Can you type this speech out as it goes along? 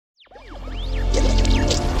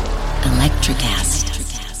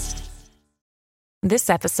This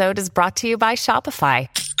episode is brought to you by Shopify.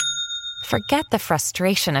 Forget the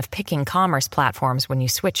frustration of picking commerce platforms when you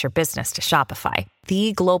switch your business to Shopify,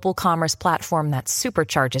 the global commerce platform that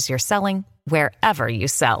supercharges your selling wherever you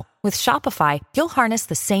sell. With Shopify, you'll harness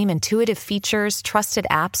the same intuitive features, trusted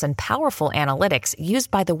apps, and powerful analytics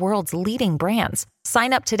used by the world's leading brands.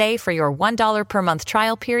 Sign up today for your $1 per month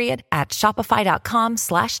trial period at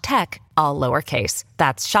shopify.com/tech, all lowercase.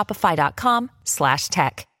 That's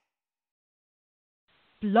shopify.com/tech.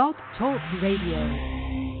 Blog Talk Radio.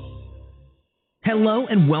 Hello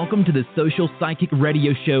and welcome to the Social Psychic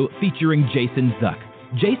Radio Show featuring Jason Zuck.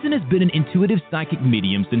 Jason has been an intuitive psychic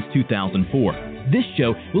medium since 2004. This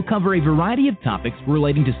show will cover a variety of topics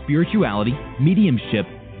relating to spirituality, mediumship,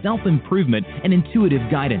 self-improvement, and intuitive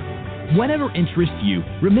guidance. Whatever interests you,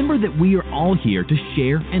 remember that we are all here to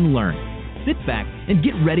share and learn. Sit back and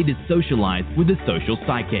get ready to socialize with the Social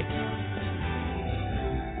Psychic.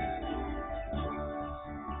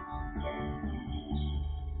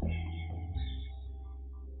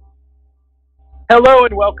 Hello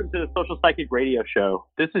and welcome to the Social Psychic Radio Show.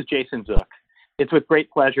 This is Jason Zuck. It's with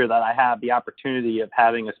great pleasure that I have the opportunity of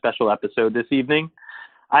having a special episode this evening.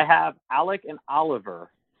 I have Alec and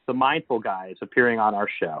Oliver, the Mindful Guys, appearing on our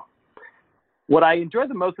show. What I enjoy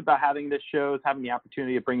the most about having this show is having the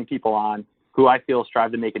opportunity of bringing people on who I feel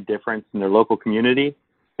strive to make a difference in their local community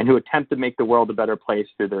and who attempt to make the world a better place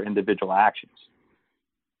through their individual actions.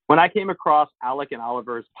 When I came across Alec and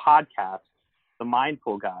Oliver's podcast, The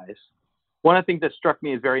Mindful Guys, one of the things that struck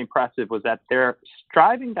me as very impressive was that they're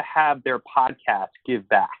striving to have their podcast give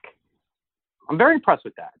back. I'm very impressed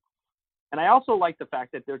with that. And I also like the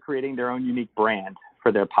fact that they're creating their own unique brand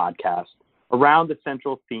for their podcast around the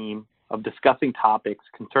central theme of discussing topics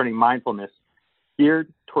concerning mindfulness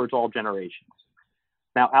geared towards all generations.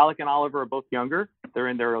 Now, Alec and Oliver are both younger. They're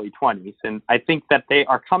in their early 20s. And I think that they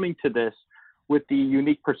are coming to this with the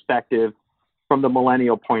unique perspective from the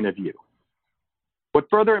millennial point of view. What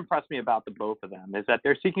further impressed me about the both of them is that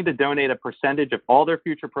they're seeking to donate a percentage of all their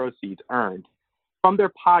future proceeds earned from their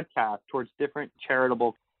podcast towards different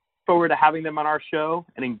charitable. Forward to having them on our show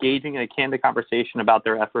and engaging in a candid conversation about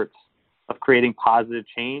their efforts of creating positive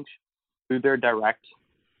change through their direct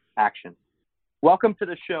action. Welcome to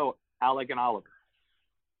the show, Alec and Oliver.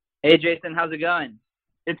 Hey, Jason, how's it going?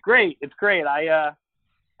 It's great. It's great. I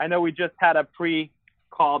know we just had a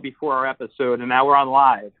pre-call before our episode, and now we're on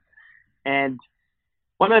live. And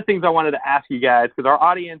one of the things I wanted to ask you guys, because our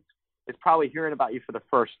audience is probably hearing about you for the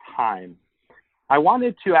first time, I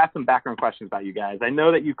wanted to ask some background questions about you guys. I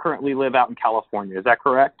know that you currently live out in California. Is that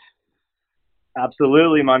correct?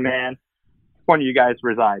 Absolutely, my man. Where do you guys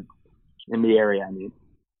reside in the area, I mean?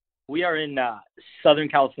 We are in Southern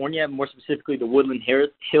California, more specifically the Woodland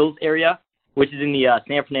Hills area, which is in the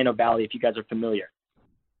San Fernando Valley, if you guys are familiar.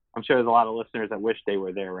 I'm sure there's a lot of listeners that wish they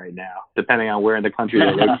were there right now, depending on where in the country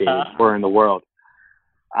they're located or in the world.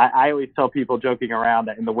 I always tell people joking around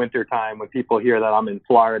that in the wintertime, when people hear that I'm in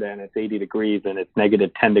Florida and it's 80 degrees and it's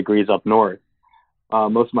negative 10 degrees up north,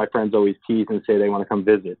 most of my friends always tease and say they want to come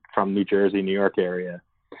visit from New Jersey, New York area.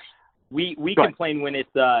 We complain when it's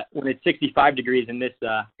 65 degrees in this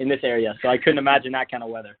area, so I couldn't imagine that kind of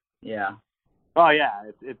weather. Yeah. Oh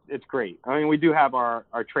yeah, it's great. I mean, we do have our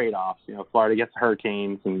trade-offs. You know, Florida gets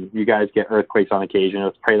hurricanes and you guys get earthquakes on occasion.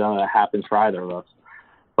 Let's pray that happens for either of us.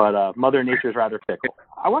 But Mother Nature's rather fickle.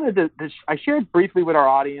 I wanted to I shared briefly with our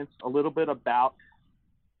audience a little bit about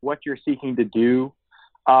what you're seeking to do.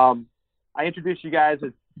 I introduced you guys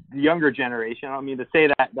as the younger generation. I don't mean to say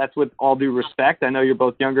that's with all due respect. I know you're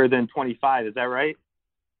both younger than 25. Is that right?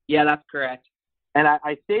 Yeah, that's correct. And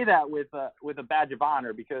I say that with a badge of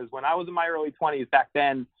honor because when I was in my early 20s back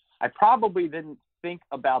then, I probably didn't think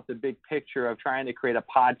about the big picture of trying to create a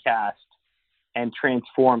podcast and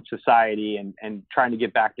transform society and trying to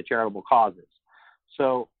get back to charitable causes.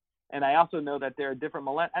 So, and I also know that there are different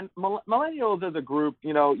millennials as a group.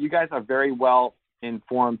 You know, you guys are very well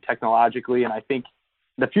informed technologically, and I think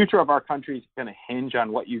the future of our country is going to hinge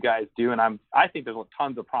on what you guys do. And I think there's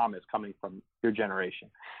tons of promise coming from your generation.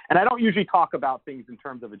 And I don't usually talk about things in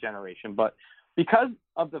terms of a generation, but because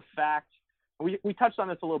of the fact we touched on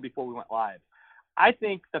this a little before we went live, I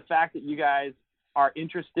think the fact that you guys are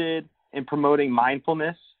interested in promoting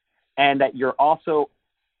mindfulness and that you're also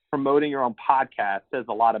promoting your own podcast says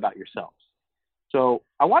a lot about yourselves. So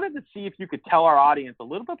I wanted to see if you could tell our audience a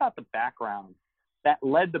little bit about the background that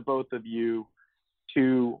led the both of you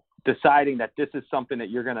to deciding that this is something that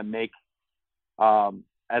you're going to make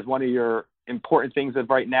as one of your important things of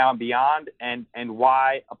right now and beyond, and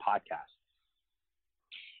why a podcast?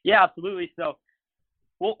 Yeah, absolutely. So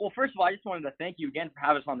Well, first of all, I just wanted to thank you again for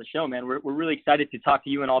having us on the show, man. We're really excited to talk to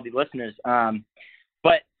you and all the listeners.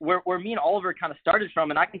 But where me and Oliver kind of started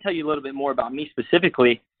from, and I can tell you a little bit more about me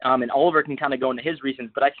specifically, and Oliver can kind of go into his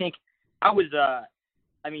reasons. But I think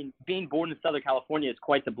being born in Southern California is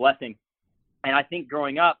quite the blessing. And I think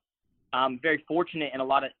growing up, I'm very fortunate in a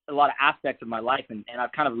lot of aspects of my life, and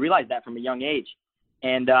I've kind of realized that from a young age.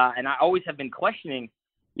 And I always have been questioning,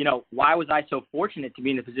 why was I so fortunate to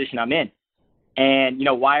be in the position I'm in? And,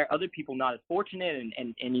 why are other people not as fortunate?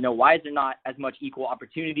 And why is there not as much equal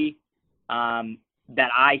opportunity that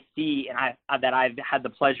I see and that I've had the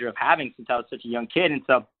pleasure of having since I was such a young kid? And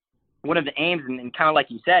so one of the aims, and kind of like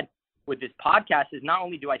you said, with this podcast is not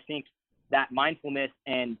only do I think that mindfulness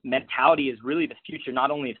and mentality is really the future, not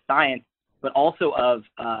only of science, but also of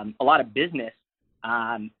a lot of business.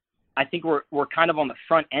 I think we're kind of on the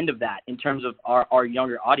front end of that in terms of our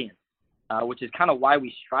younger audience. Which is kind of why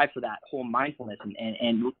we strive for that whole mindfulness.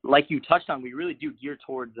 And like you touched on, we really do gear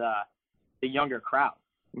towards the younger crowd.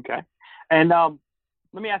 Okay. And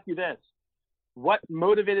let me ask you this. What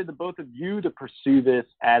motivated the both of you to pursue this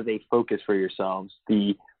as a focus for yourselves,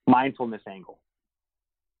 the mindfulness angle?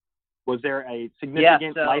 Was there a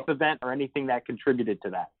significant life event or anything that contributed to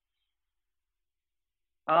that?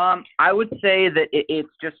 I would say that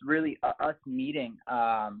it's just really us meeting.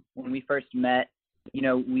 When we first met,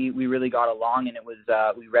 we really got along, and it was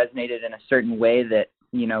we resonated in a certain way that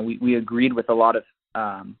we agreed with a lot of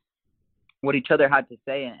what each other had to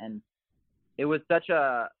say, and it was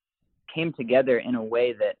came together in a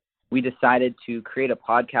way that we decided to create a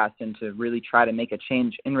podcast and to really try to make a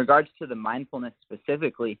change. In regards to the mindfulness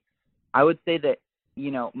specifically, I would say that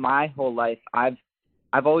my whole life I've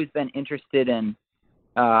always been interested in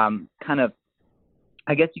kind of,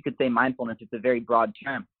 I guess you could say mindfulness. It's a very broad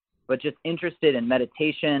term. But just interested in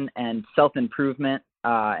meditation and self-improvement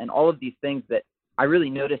and all of these things that I really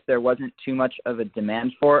noticed there wasn't too much of a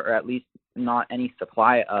demand for, or at least not any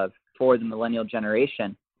supply of, for the millennial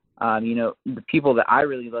generation. The people that I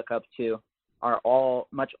really look up to are all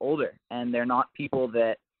much older, and they're not people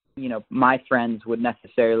that, my friends would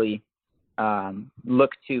necessarily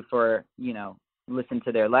look to for, listen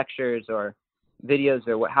to their lectures or videos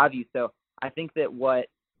or what have you. So I think that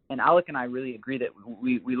and Alec and I really agree that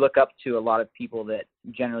we look up to a lot of people that,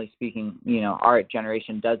 generally speaking, our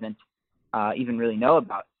generation doesn't even really know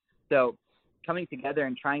about. So coming together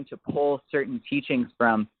and trying to pull certain teachings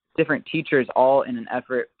from different teachers, all in an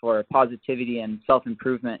effort for positivity and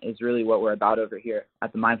self-improvement, is really what we're about over here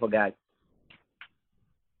at the Mindful Guys.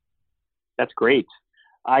 That's great.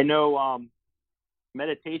 I know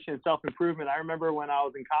meditation and self-improvement. I remember when I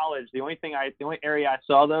was in college, the only area I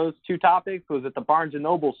saw those two topics was at the Barnes &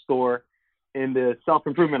 Noble store in the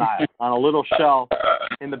self-improvement aisle on a little shelf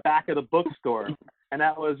in the back of the bookstore. And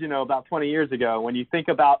that was, about 20 years ago. When you think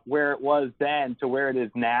about where it was then to where it is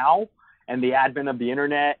now, and the advent of the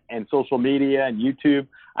internet and social media and YouTube,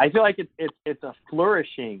 I feel like it's a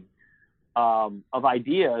flourishing of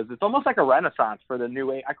ideas. It's almost like a renaissance for the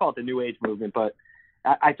new age. I call it the new age movement, but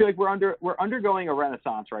I feel like we're undergoing a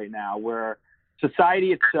renaissance right now where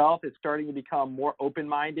society itself is starting to become more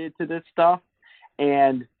open-minded to this stuff,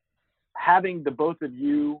 and having the both of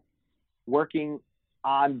you working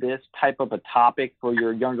on this type of a topic for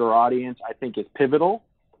your younger audience, I think is pivotal,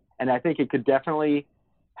 and I think it could definitely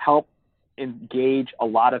help engage a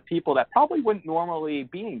lot of people that probably wouldn't normally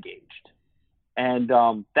be engaged. And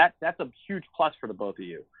that's a huge plus for the both of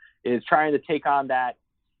you, is trying to take on that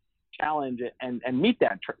challenge and meet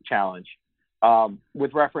that challenge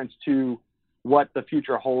with reference to what the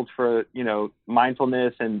future holds for,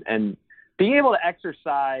 mindfulness and being able to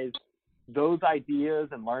exercise those ideas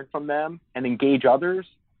and learn from them and engage others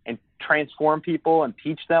and transform people and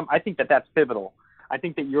teach them. I think that's pivotal. I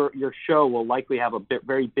think that your show will likely have a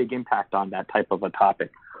very big impact on that type of a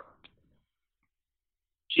topic.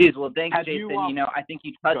 Geez, well, thanks, Jason. I think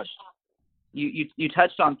you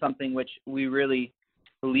touched on something which we really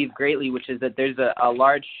believe greatly, which is that there's a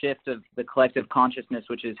large shift of the collective consciousness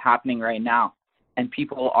which is happening right now, and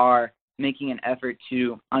people are making an effort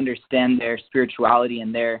to understand their spirituality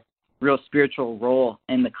and their real spiritual role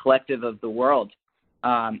in the collective of the world.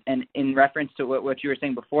 And in reference to what you were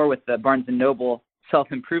saying before with the Barnes & Noble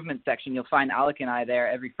self-improvement section, you'll find Alec and I there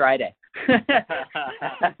every Friday.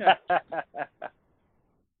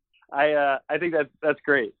 I think that's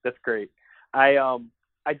great. That's great.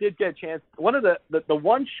 I did get a chance. One of the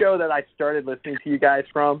one show that I started listening to you guys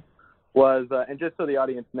from was, and just so the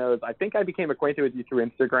audience knows, I think I became acquainted with you through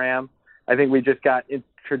Instagram. I think we just got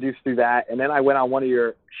introduced through that, and then I went on one of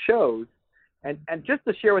your shows. And just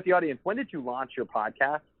to share with the audience, when did you launch your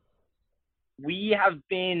podcast? We have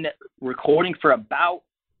been recording for about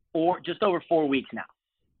just over 4 weeks now.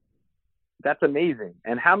 That's amazing.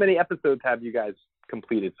 And how many episodes have you guys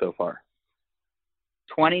completed so far?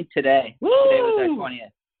 20 today. Woo! Today was our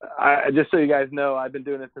 20th. Just so you guys know, I've been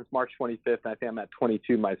doing this since March 25th, and I think I'm at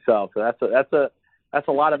 22 myself. So that's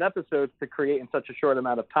a lot of episodes to create in such a short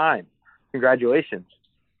amount of time. Congratulations.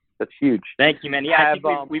 That's huge. Thank you, man. Yeah, I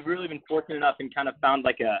think we've really been fortunate enough and kind of found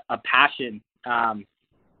like a passion,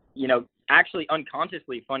 actually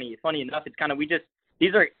unconsciously. Funny enough, it's kind of,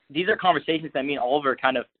 these are conversations that me and Oliver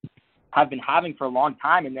kind of have been having for a long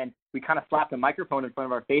time, and then we kind of slapped a microphone in front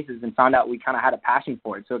of our faces and found out we kind of had a passion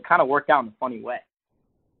for it. So it kind of worked out in a funny way.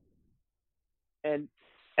 And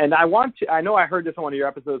I know I heard this on one of your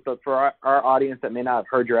episodes, but for our audience that may not have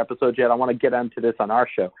heard your episodes yet, I want to get into this on our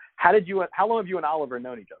show. How long have you and Oliver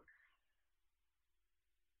known each other?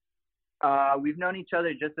 We've known each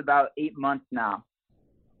other just about 8 months now.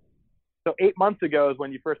 So 8 months ago is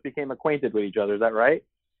when you first became acquainted with each other. Is that right?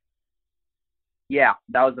 Yeah,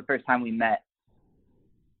 that was the first time we met.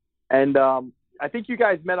 And I think you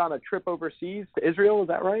guys met on a trip overseas to Israel. Is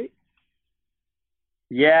that right?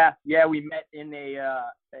 Yeah, we met in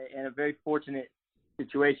a very fortunate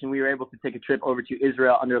situation. We were able to take a trip over to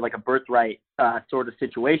Israel under like a birthright sort of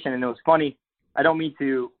situation, and it was funny. I don't mean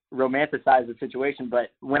to romanticize the situation,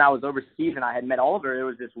 but when I was overseas and I had met Oliver, it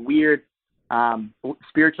was this weird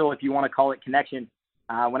spiritual, if you want to call it, connection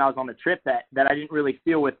when I was on the trip that I didn't really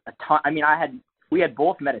feel with a ton. I mean, we had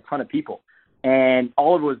both met a ton of people, and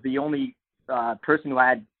Oliver was the only person who I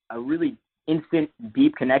had a really instant,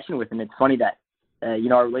 deep connection with, and it's funny that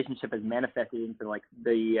our relationship has manifested into like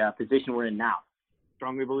the position we're in now.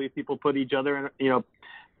 Strongly believe people put each other in,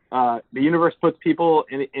 the universe puts people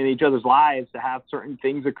in each other's lives to have certain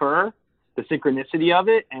things occur, the synchronicity of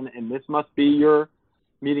it, and this must be your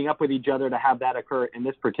meeting up with each other to have that occur in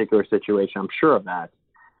this particular situation. I'm sure of that.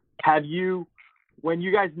 When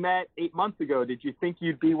you guys met 8 months ago, did you think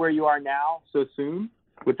you'd be where you are now so soon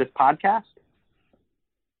with this podcast?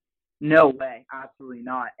 No way, absolutely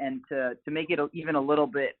not. And to make it even a little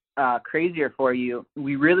bit crazier for you,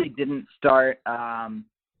 we really didn't start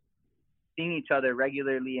seeing each other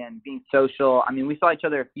regularly and being social. I mean, we saw each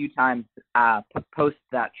other a few times post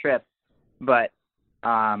that trip, but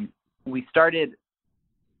we started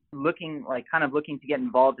looking to get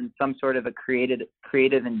involved in some sort of a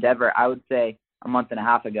creative endeavor, I would say a month and a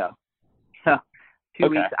half ago. So 2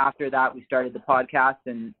 weeks after that, we started the podcast,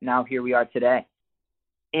 and now here we are today.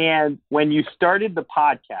 And when you started the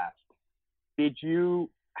podcast, did you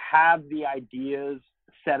have the ideas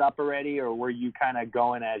set up already, or were you kind of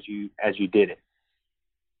going as you did it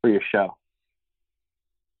for your show?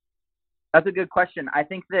 That's a good question. I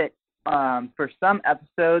think that for some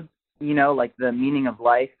episodes, like the meaning of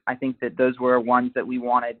life, I think that those were ones that we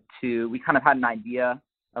kind of had an idea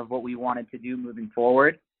of what we wanted to do moving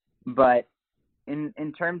forward. But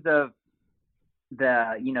in terms of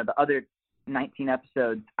the other 19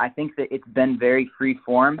 episodes, I think that it's been very free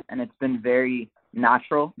form and it's been very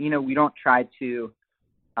natural. We don't try to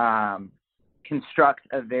construct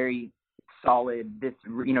a very solid,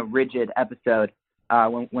 rigid episode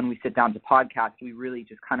when we sit down to podcast. We really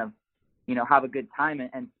just kind of have a good time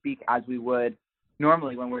and speak as we would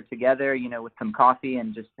normally when we're together, with some coffee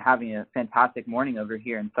and just having a fantastic morning over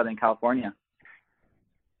here in Southern California.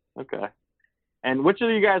 Okay. And which of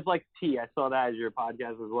you guys likes tea? I saw that as your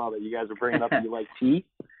podcast as well, that you guys were bringing up that you like tea.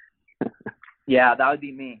 Yeah, that would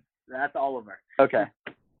be me. That's Oliver. Okay.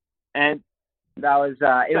 And that was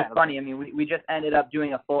it was funny. I mean, we just ended up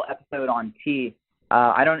doing a full episode on tea.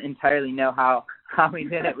 I don't entirely know how we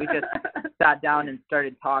did it. We just sat down and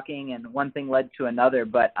started talking, and one thing led to another.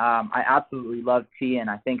 But I absolutely love tea, and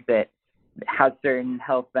I think that it has certain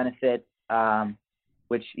health benefits,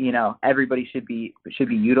 which everybody should be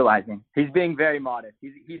utilizing. He's being very modest.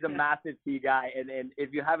 He's a massive tea guy, and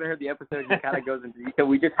if you haven't heard the episode, he kind of goes into detail.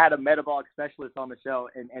 We just had a metabolic specialist on the show,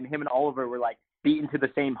 and him and Oliver were like beaten to the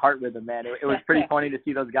same heart rhythm, man. It was pretty funny to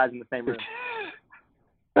see those guys in the same room.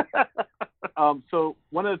 So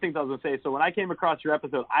one of the things I was going to say, so when I came across your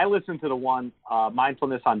episode, I listened to the one,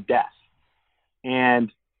 Mindfulness on Death.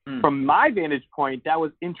 And from my vantage point, that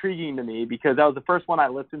was intriguing to me because that was the first one I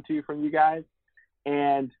listened to from you guys.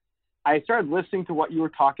 And I started listening to what you were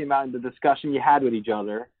talking about in the discussion you had with each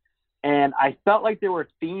other. And I felt like there were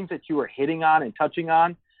themes that you were hitting on and touching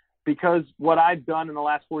on, because what I've done in the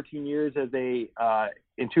last 14 years as a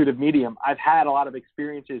intuitive medium, I've had a lot of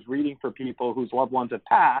experiences reading for people whose loved ones have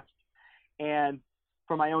passed. And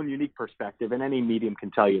from my own unique perspective, and any medium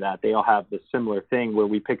can tell you that, they all have this similar thing where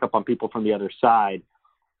we pick up on people from the other side.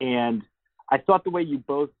 And I thought the way you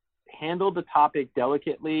both handled the topic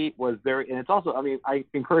delicately, was very, and it's also, I mean, I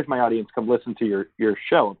encourage my audience to come listen to your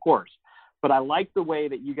show, of course, but I like the way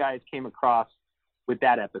that you guys came across with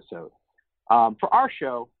that episode. For our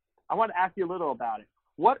show, I want to ask you a little about it.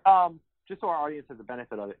 What, just so our audience has the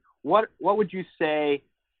benefit of it, what would you say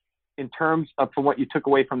in terms of, from what you took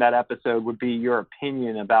away from that episode, would be your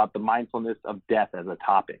opinion about the mindfulness of death as a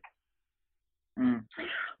topic?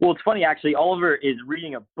 Well, it's funny, actually. Oliver is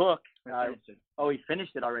reading a book. He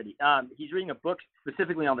finished it already. He's reading a book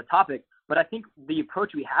specifically on the topic, but I think the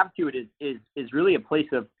approach we have to it is really a place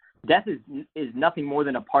of death is nothing more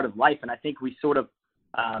than a part of life. And I think we sort of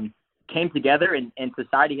came together and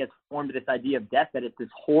society has formed this idea of death, that it's this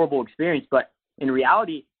horrible experience. But in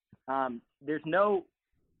reality, there's no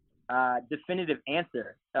definitive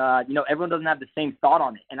answer. Everyone doesn't have the same thought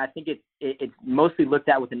on it. And I think it's mostly looked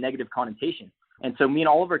at with a negative connotation. And so me and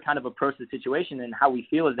Oliver kind of approach the situation, and how we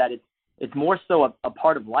feel is that it's more so a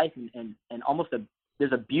part of life and almost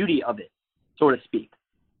there's a beauty of it, so to speak.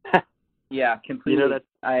 Yeah, completely.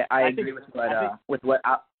 I agree with what.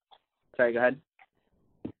 Sorry, go ahead.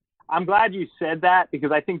 I'm glad you said that,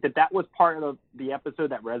 because I think that was part of the episode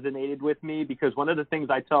that resonated with me, because one of the things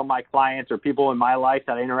I tell my clients or people in my life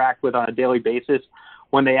that I interact with on a daily basis,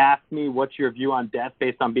 when they ask me what's your view on death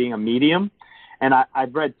based on being a medium, and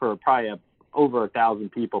I've read for probably over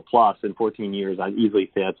 1,000 people plus in 14 years, I'd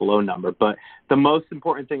easily say that's a low number. But the most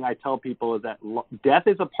important thing I tell people is that death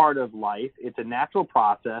is a part of life. It's a natural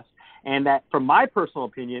process. And that, from my personal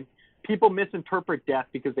opinion, people misinterpret death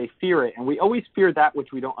because they fear it. And we always fear that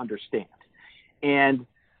which we don't understand. And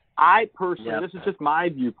I personally, This is just my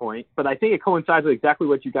viewpoint, but I think it coincides with exactly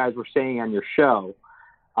what you guys were saying on your show,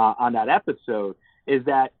 on that episode, is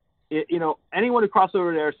that, anyone who crosses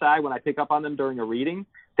over to their side, when I pick up on them during a reading,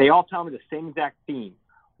 they all tell me the same exact theme.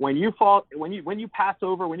 When you cross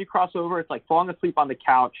over, it's like falling asleep on the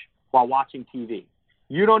couch while watching TV.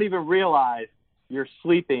 You don't even realize you're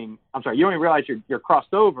sleeping. You don't even realize you're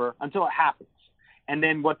crossed over until it happens. And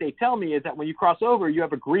then what they tell me is that when you cross over, you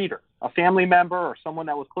have a greeter, a family member or someone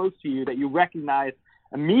that was close to you that you recognize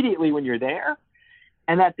immediately when you're there.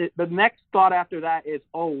 And that the next thought after that is,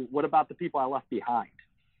 oh, what about the people I left behind?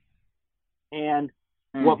 And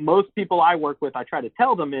what most people I work with, I try to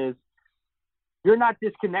tell them is, you're not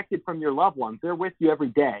disconnected from your loved ones. They're with you every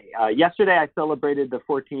day. Yesterday, I celebrated the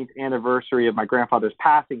 14th anniversary of my grandfather's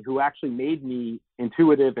passing, who actually made me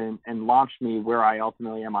intuitive and launched me where I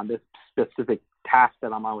ultimately am on this specific task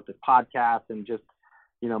that I'm on with this podcast and just,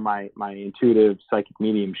 my intuitive psychic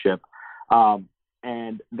mediumship.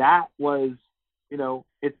 And that was,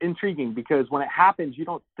 it's intriguing, because when it happens, you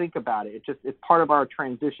don't think about it. It's part of our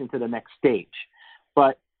transition to the next stage.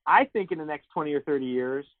 But I think in the next 20 or 30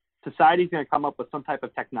 years, society's going to come up with some type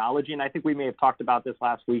of technology, and I think we may have talked about this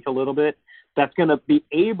last week a little bit, that's going to be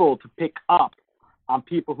able to pick up on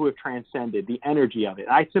people who have transcended the energy of it.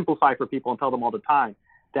 I simplify for people and tell them all the time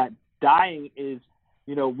that dying is,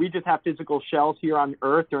 we just have physical shells here on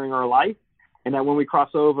Earth during our life, and that when we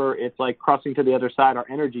cross over, it's like crossing to the other side, our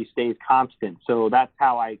energy stays constant. So that's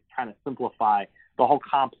how I kind of simplify the whole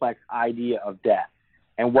complex idea of death.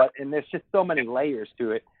 And there's just so many layers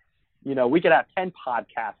to it. We could have 10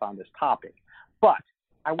 podcasts on this topic, but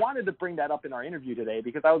I wanted to bring that up in our interview today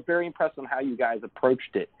because I was very impressed on how you guys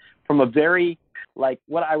approached it from a very,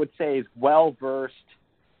 what I would say is well-versed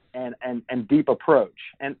and deep approach.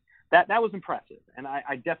 And that was impressive. And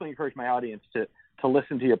I definitely encourage my audience to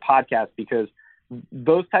listen to your podcast, because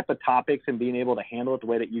those type of topics and being able to handle it the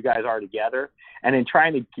way that you guys are together and in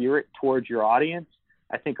trying to gear it towards your audience,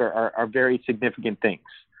 I think are very significant things.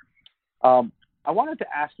 I wanted to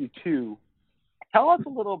ask you too, tell us a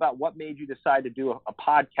little about what made you decide to do a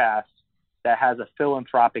podcast that has a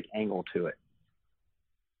philanthropic angle to it.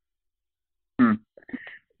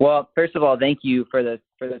 Well, first of all, thank you for those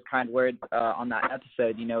kind words on that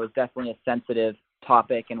episode. It was definitely a sensitive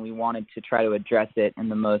topic, and we wanted to try to address it in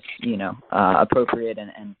the most, appropriate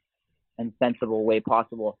and sensible way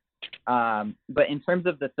possible. But in terms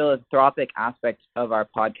of the philanthropic aspect of our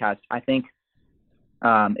podcast, I think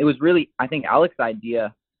it was really, Alec's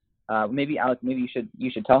idea. Maybe Alec, you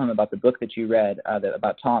should tell him about the book that you read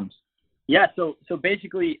about Tom's. Yeah. So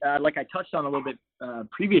basically, like I touched on a little bit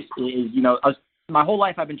previously, is my whole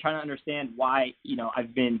life I've been trying to understand why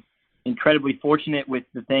I've been incredibly fortunate with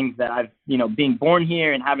the things that I've being born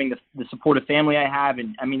here and having the supportive family I have,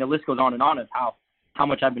 and I mean the list goes on of how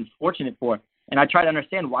much I've been fortunate for. And I try to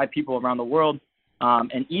understand why people around the world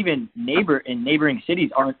and even neighboring cities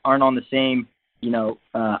aren't on the same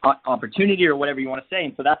opportunity or whatever you want to say.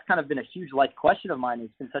 And so that's kind of been a huge life question of mine.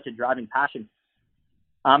 It's been such a driving passion.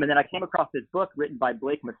 And then I came across this book written by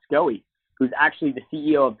Blake Muscogee, who's actually the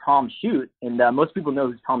CEO of Tom's Shoes, and most people know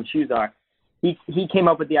who Tom's Shoes are. He came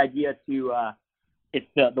up with the idea to it's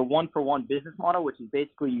the 1-for-1 business model, which is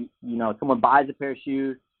basically, someone buys a pair of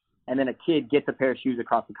shoes and then a kid gets a pair of shoes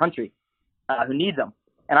across the country who needs them.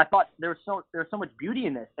 And I thought there was so much beauty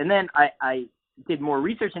in this. And then I did more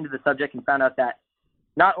research into the subject and found out that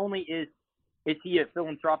not only is he a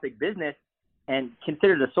philanthropic business and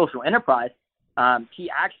considered a social enterprise, he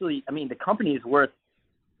actually, the company is worth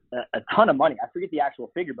a ton of money. I forget the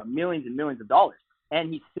actual figure, but millions and millions of dollars.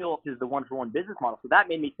 And he still is the 1-for-1 business model. So that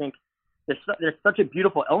made me think there's such a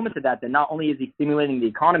beautiful element to that not only is he stimulating the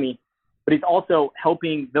economy, but he's also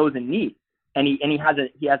helping those in need. And he has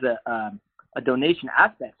a donation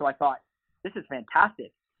aspect. So I thought, this is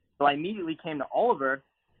fantastic. So I immediately came to Oliver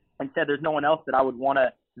and said, there's no one else that I would want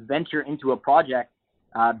to venture into a project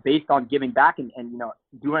based on giving back and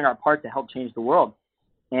doing our part to help change the world.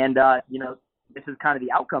 And this is kind of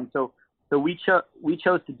the outcome. So we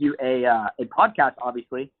chose to do a podcast,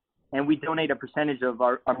 obviously, and we donate a percentage of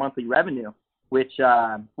our monthly revenue, which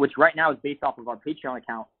right now is based off of our Patreon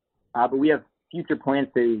account. But we have future plans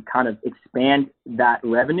to kind of expand that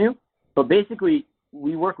revenue. But basically,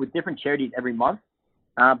 we work with different charities every month,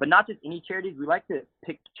 but not just any charities. We like to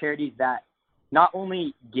pick charities that not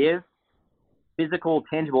only give physical,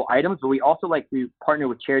 tangible items, but we also like to partner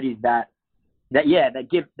with charities that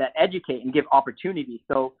educate and give opportunities.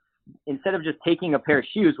 So instead of just taking a pair of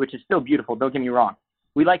shoes, which is still beautiful, don't get me wrong,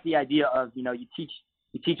 we like the idea of, you teach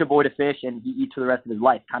a boy to fish and he eats for the rest of his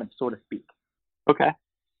life, kind of, so to speak. Okay.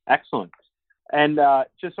 Excellent. And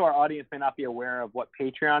just so our audience may not be aware of what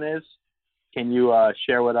Patreon is, can you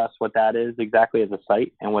share with us what that is exactly as a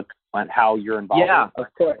site and how you're involved? Yeah,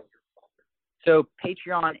 of course. So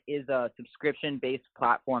Patreon is a subscription-based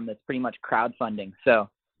platform that's pretty much crowdfunding. So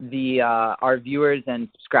our viewers and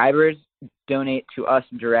subscribers donate to us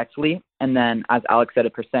directly, and then, as Alec said, a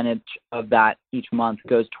percentage of that each month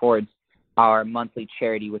goes towards our monthly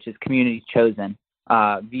charity, which is Community Chosen,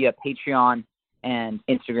 via Patreon and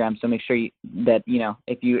Instagram. So make sure that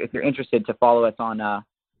if you're interested, to follow us on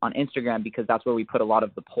Instagram, because that's where we put a lot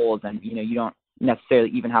of the polls, and you don't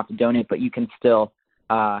necessarily even have to donate, but you can still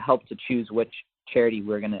help to choose which charity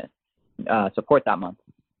we're going to support that month.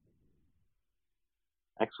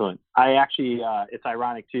 Excellent. I actually, it's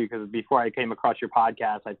ironic too, because before I came across your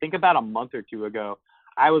podcast, I think about a month or two ago,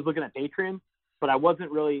 I was looking at Patreon, but I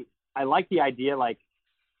like the idea, like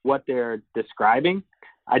what they're describing.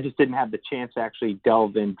 I just didn't have the chance to actually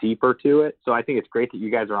delve in deeper to it. So I think it's great that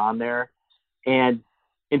you guys are on there. And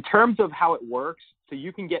in terms of how it works, so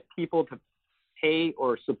you can get people to pay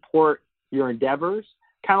or support your endeavors,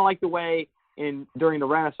 kind of like the way during the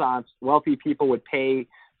Renaissance, wealthy people would pay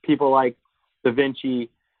people like Da Vinci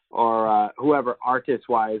or whoever,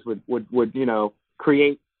 artist-wise, would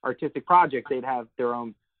create artistic projects. They'd have their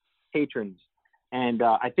own patrons. And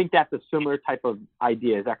I think that's a similar type of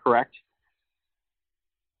idea. Is that correct?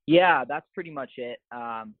 Yeah, that's pretty much it.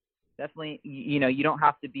 Definitely, you don't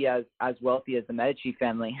have to be as wealthy as the Medici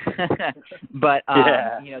family, but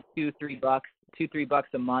 $2-3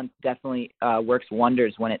 a month definitely works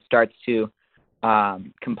wonders when it starts to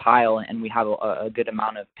compile, and we have a good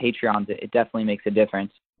amount of Patreons. It definitely makes a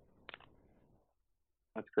difference.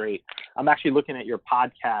 That's great. I'm actually looking at your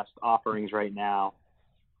podcast offerings right now,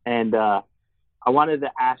 and I wanted to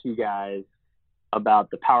ask you guys about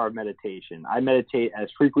the power of meditation. I meditate as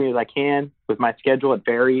frequently as I can. With my schedule, it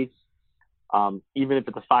varies. Even if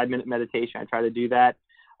it's a 5-minute meditation, I try to do that.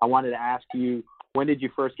 I wanted to ask you, when did you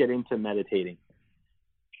first get into meditating?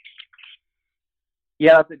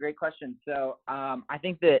 Yeah, that's a great question. So I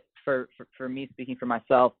think that for me, speaking for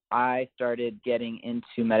myself, I started getting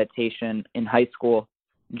into meditation in high school,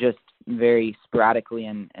 just very sporadically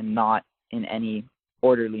and not in any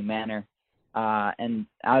orderly manner. And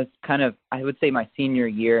I would say my senior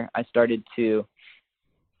year, I started to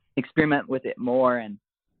experiment with it more and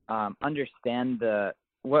understand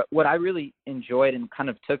what I really enjoyed and kind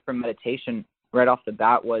of took from meditation right off the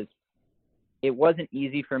bat was it wasn't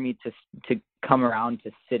easy for me to come around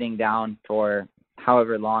to sitting down for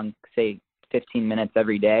however long, say 15 minutes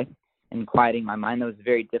every day and quieting my mind. That was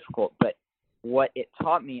very difficult. But what it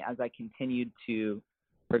taught me as I continued to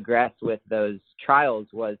progress with those trials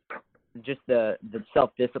was just the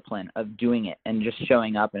self-discipline of doing it and just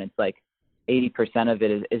showing up. And it's like 80% of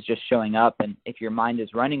it is just showing up. And if your mind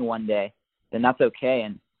is running one day, then that's okay.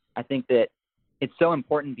 And I think that it's so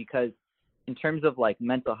important because in terms of like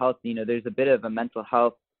mental health, there's a bit of a mental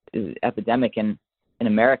health epidemic in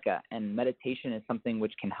America, and meditation is something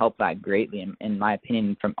which can help that greatly. In my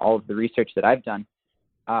opinion, from all of the research that I've done,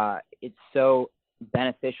 it's so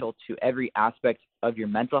beneficial to every aspect of your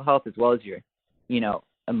mental health as well as your,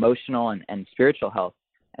 emotional and spiritual health.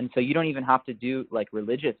 And so you don't even have to do like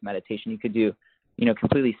religious meditation. You could do,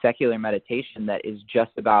 completely secular meditation that is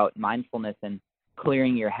just about mindfulness and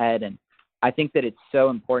clearing your head. And I think that it's so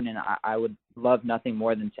important, and I would love nothing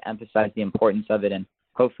more than to emphasize the importance of it. And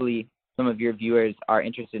hopefully some of your viewers are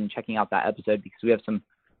interested in checking out that episode, because we have some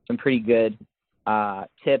pretty good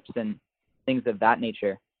tips and things of that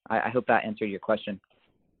nature. I hope that answered your question.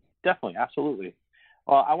 Definitely, absolutely.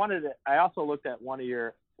 Well, I also looked at one of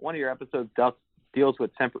your episodes deals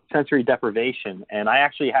with sensory deprivation, and I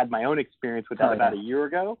actually had my own experience with that about a year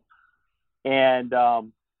ago. And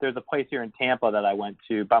there's a place here in Tampa that I went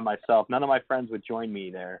to by myself. None of my friends would join me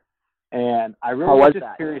there, and I really was just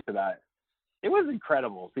curious about it. It was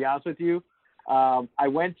incredible, to be honest with you. I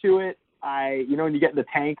went to it. When you get in the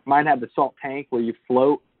tank, mine had the salt tank where you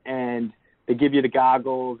float, and they give you the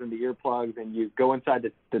goggles and the earplugs, and you go inside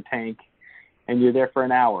the tank, and you're there for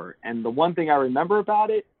an hour. And the one thing I remember about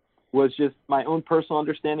it was just my own personal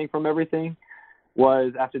understanding from everything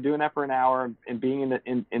was, after doing that for an hour and being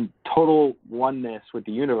in total oneness with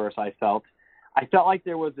the universe, I felt like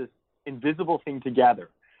there was this invisible thing together,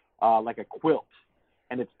 like a quilt,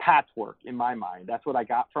 and it's patchwork in my mind. That's what I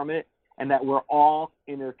got from it, and that we're all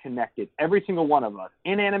interconnected, every single one of us,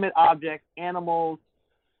 inanimate objects, animals,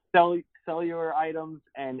 cellular items,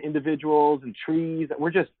 and individuals and trees.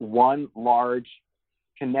 We're just one large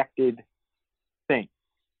connected thing.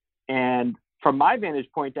 And from my vantage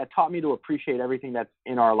point, that taught me to appreciate everything that's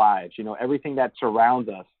in our lives, everything that surrounds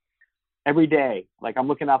us every day. Like, I'm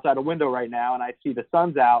looking outside a window right now, and I see the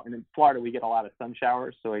sun's out, and in Florida we get a lot of sun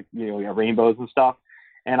showers, so we have rainbows and stuff,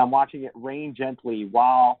 and I'm watching it rain gently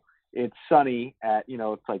while it's sunny at,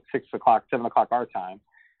 it's like 6 o'clock, 7 o'clock our time,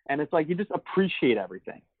 and it's like you just appreciate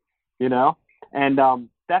everything, and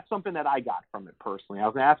that's something that I got from it personally. I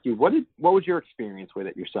was going to ask you, what was your experience with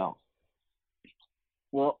it yourself?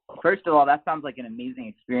 Well, first of all, that sounds like an amazing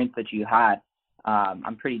experience that you had.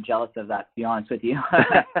 I'm pretty jealous of that, to be honest with you.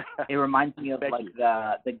 It reminds me of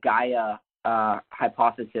the Gaia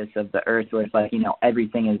hypothesis of the Earth, where it's like,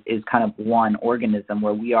 everything is kind of one organism,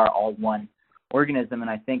 where we are all one organism. And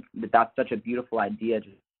I think that that's such a beautiful idea.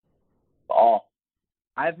 Just all.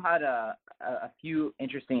 I've had a few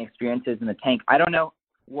interesting experiences in the tank. I don't know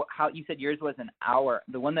how you said yours was an hour.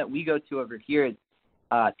 The one that we go to over here is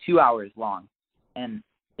 2 hours long. And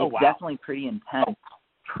it's definitely pretty intense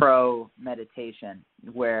pro meditation,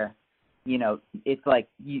 where, it's like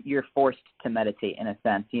you're forced to meditate in a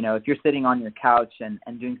sense. If you're sitting on your couch and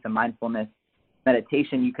doing some mindfulness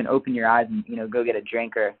meditation, you can open your eyes and, go get a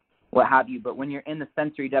drink or what have you. But when you're in the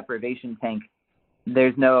sensory deprivation tank,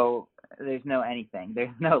 there's no anything. There's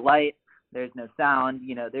no light. There's no sound.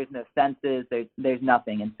 There's no senses. There's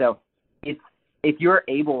nothing. And so if you're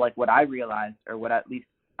able, like what I realized, or what at least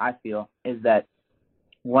I feel, is that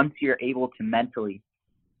once you're able to mentally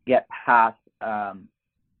get past,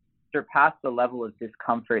 surpass the level of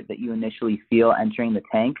discomfort that you initially feel entering the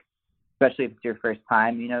tank, especially if it's your first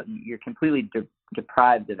time, you're completely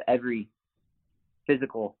deprived of every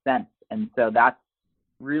physical sense. And so that's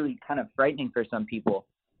really kind of frightening for some people.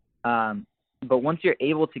 But once you're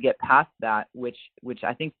able to get past that, which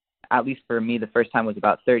I think, at least for me, the first time was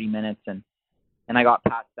about 30 minutes, and I got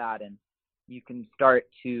past that, and you can start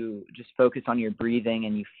to just focus on your breathing,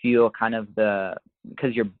 and you feel kind of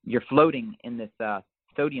because you're floating in this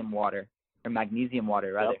sodium water, or magnesium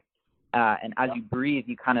water rather. Yep. And as you breathe,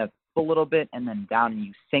 you kind of up a little bit and then down, and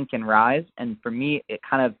you sink and rise. And for me, it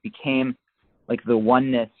kind of became like the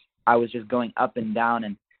oneness. I was just going up and down,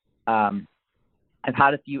 and I've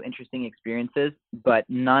had a few interesting experiences, but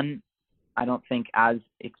none, I don't think, as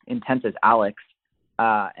intense as Alec's.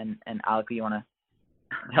 And Alec, you want to?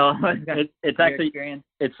 No, it's actually experience?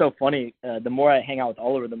 It's so funny. The more I hang out with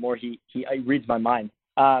Oliver, the more he reads my mind.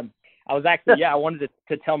 I was actually I wanted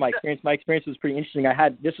to tell my experience. My experience was pretty interesting.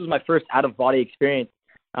 This was my first out of body experience,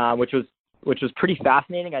 which was pretty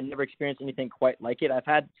fascinating. I'd never experienced anything quite like it. I've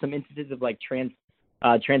had some instances of like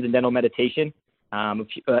transcendental meditation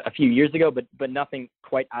a few years ago, but nothing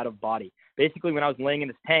quite out of body. Basically, when I was laying in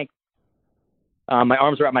this tank, my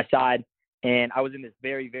arms were at my side, and I was in this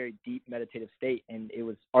very, very deep meditative state, and it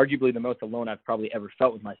was arguably the most alone I've probably ever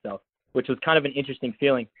felt with myself, which was kind of an interesting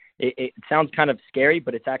feeling. It sounds kind of scary,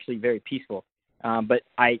 but it's actually very peaceful. But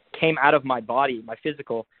I came out of my body, my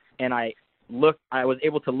physical, and I was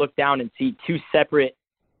able to look down and see two separate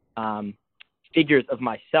figures of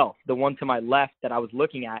myself. The one to my left that I was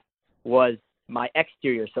looking at was my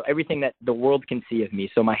exterior, so everything that the world can see of me.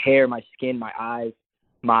 So my hair, my skin, my eyes,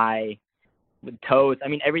 my toes,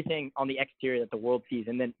 everything on the exterior that the world sees.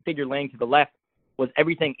 And then figure laying to the left was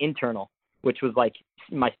everything internal, which was like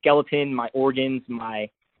my skeleton, my organs, my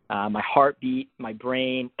heartbeat, my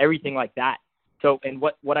brain, everything like that. So, and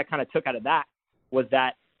what I kind of took out of that was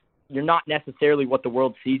that you're not necessarily what the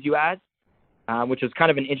world sees you as, which was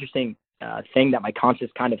kind of an interesting thing that my conscious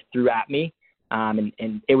kind of threw at me.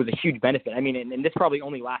 And it was a huge benefit. I mean, and this probably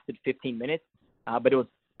only lasted 15 minutes, but it was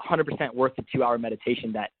 100% worth the 2-hour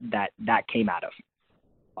meditation that came out of.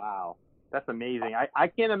 Wow. That's amazing. I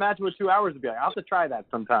can't imagine what 2 hours would be like. I'll have to try that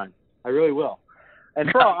sometime. I really will. And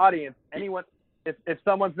for our audience, anyone, if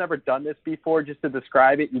someone's never done this before, just to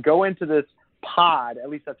describe it, you go into this pod, at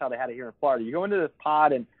least that's how they had it here in Florida. You go into this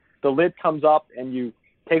pod and the lid comes up and you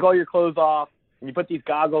take all your clothes off and you put these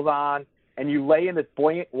goggles on and you lay in this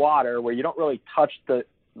buoyant water where you don't really touch the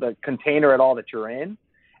container at all that you're in.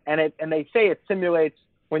 And they say it simulates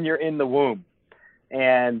when you're in the womb.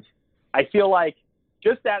 And I feel like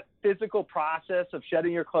just that physical process of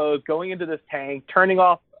shedding your clothes, going into this tank, turning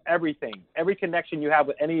off everything, every connection you have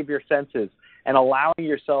with any of your senses, and allowing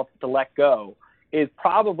yourself to let go is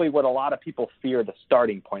probably what a lot of people fear the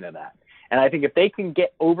starting point of that. And I think if they can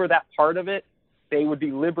get over that part of it, they would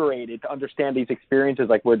be liberated to understand these experiences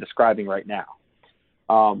like we're describing right now.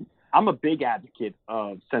 I'm a big advocate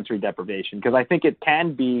of sensory deprivation because I think it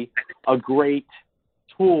can be a great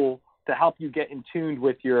tool to help you get in tune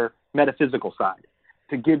with your metaphysical side,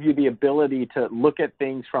 to give you the ability to look at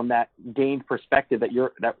things from that gained perspective that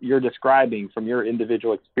you're describing from your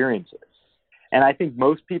individual experiences. And I think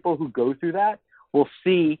most people who go through that will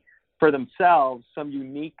see for themselves some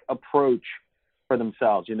unique approach for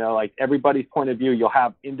themselves. You know, like everybody's point of view, you'll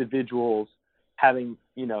have individuals having,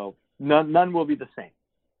 you know, none will be the same,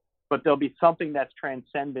 but there'll be something that's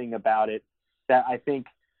transcending about it that I think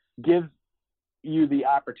gives you the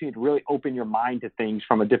opportunity to really open your mind to things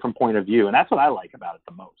from a different point of view. And that's what I like about it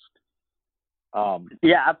the most.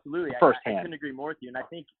 Yeah, absolutely. Firsthand. I couldn't agree more with you.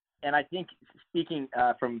 And I think speaking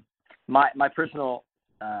from my personal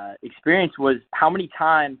experience was how many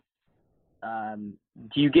times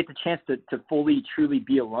do you get the chance to fully, truly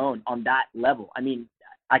be alone on that level? I mean,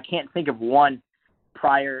 I can't think of one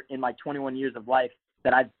prior in my 21 years of life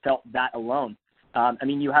that I've felt that alone. I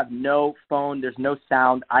mean, you have no phone, there's no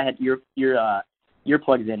sound. I had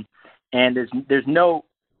earplugs in, and there's no,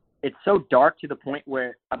 it's so dark to the point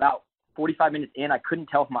where about 45 minutes in, I couldn't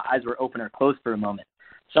tell if my eyes were open or closed for a moment.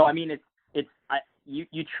 So, I mean,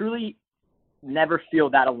 you truly never feel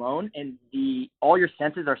that alone, and all your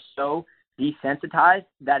senses are so desensitized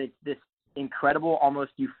that it's this incredible,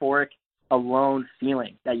 almost euphoric, alone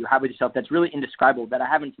feeling that you have with yourself that's really indescribable that I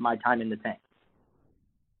haven't in my time in the tank.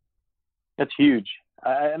 That's huge.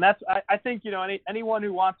 And that's, I think, you know, anyone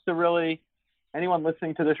who wants to really, anyone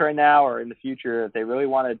listening to this right now or in the future, if they really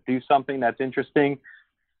want to do something that's interesting,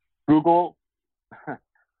 Google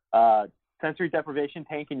sensory deprivation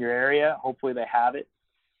tank in your area. Hopefully they have it.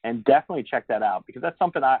 And definitely check that out because that's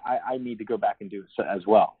something I need to go back and do as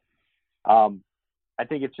well. I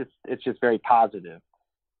think it's just very positive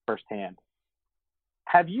firsthand.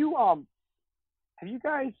 Have you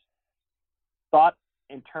guys thought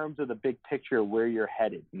in terms of the big picture where you're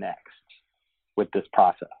headed next with this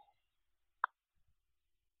process?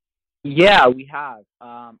 Yeah, we have.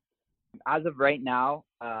 As of right now,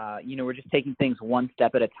 you know, we're just taking things one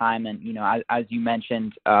step at a time. And, you know, as you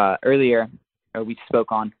mentioned earlier, or we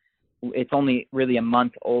spoke on, it's only really a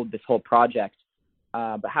month old, this whole project.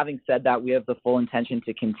 But having said that, we have the full intention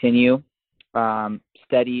to continue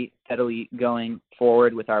steadily going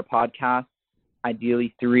forward with our podcast,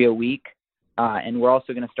 ideally 3 a week. And we're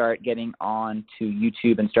also going to start getting on to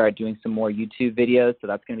YouTube and start doing some more YouTube videos. So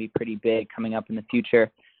that's going to be pretty big coming up in the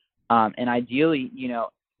future. And ideally, you know,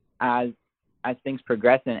 as things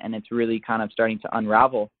progress and it's really kind of starting to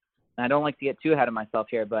unravel, and I don't like to get too ahead of myself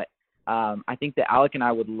here, but I think that Alec and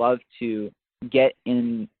I would love to get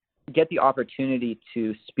the opportunity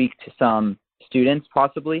to speak to some students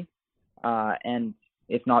possibly. And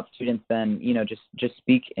if not students, then, you know, just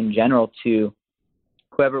speak in general to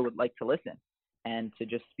whoever would like to listen, and to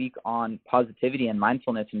just speak on positivity and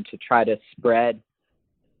mindfulness and to try to spread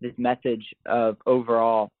this message of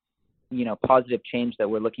overall, you know, positive change that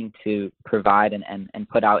we're looking to provide and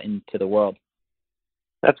put out into the world.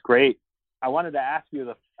 That's great. I wanted to ask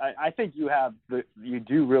you I think you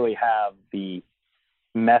do really have the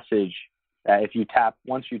message that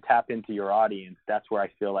once you tap into your audience, that's where I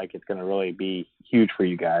feel like it's going to really be huge for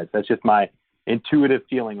you guys. That's just my intuitive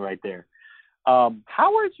feeling right there. How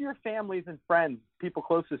was your families and friends, people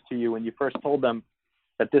closest to you, when you first told them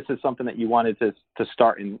that this is something that you wanted to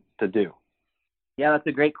start and to do? Yeah, that's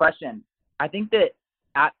a great question. I think that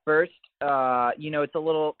at first, it's a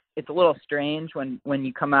little strange when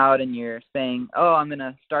you come out and you're saying, oh, I'm going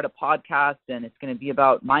to start a podcast and it's going to be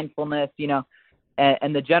about mindfulness,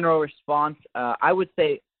 and the general response, I would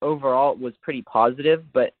say overall was pretty positive,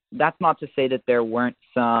 but that's not to say that there weren't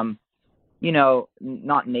some,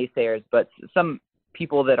 not naysayers, but some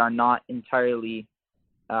people that are not entirely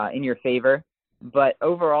in your favor. But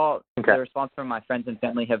overall, The response from my friends and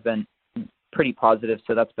family have been pretty positive,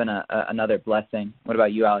 so that's been another blessing. What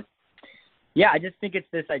about you, Alex? Yeah, I just think it's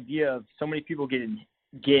this idea of so many people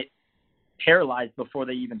get paralyzed before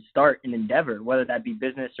they even start an endeavor, whether that be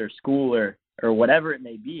business or school or whatever it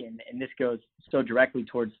may be. And this goes so directly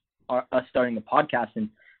towards us starting the podcast. And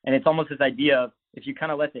it's almost this idea of if you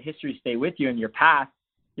kind of let the history stay with you in your past,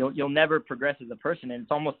 you'll never progress as a person. And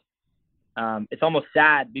it's almost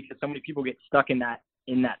sad because so many people get stuck in that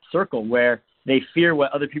circle where they fear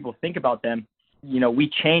what other people think about them.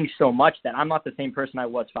 We change so much that I'm not the same person I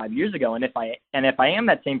was 5 years ago. And if I am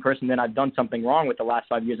that same person, then I've done something wrong with the last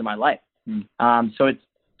 5 years of my life. So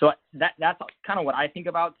that's kind of what I think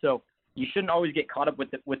about. So you shouldn't always get caught up with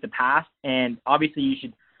the past. And obviously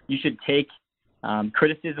you should take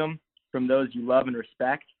criticism from those you love and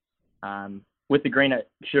respect with a grain of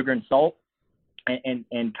sugar and salt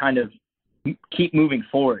and kind of keep moving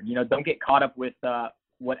forward. Don't get caught up with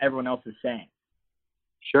what everyone else is saying.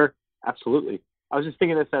 Sure, absolutely. I was just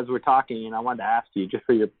thinking this as we're talking, and I wanted to ask you, just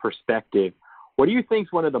for your perspective, what do you think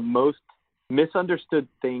is one of the most misunderstood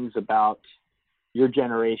things about your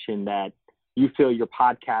generation that you feel your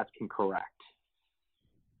podcast can correct?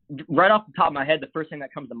 Right off the top of my head, the first thing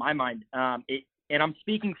that comes to my mind, and I'm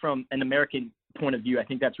speaking from an American point of view, I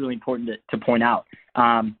think that's really important to point out,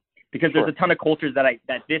 because there's a ton of cultures that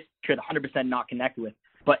this could 100% not connect with.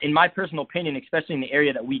 But in my personal opinion, especially in the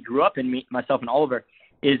area that we grew up in, myself and Oliver,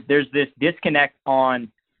 is there's this disconnect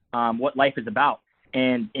on what life is about.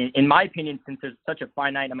 And in my opinion, since there's such a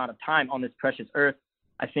finite amount of time on this precious earth,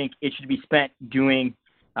 I think it should be spent doing,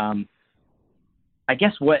 I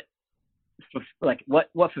guess, what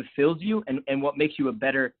fulfills you and what makes you a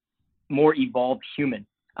better, more evolved human.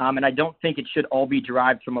 And I don't think it should all be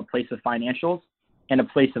derived from a place of financials and a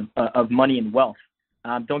place of money and wealth.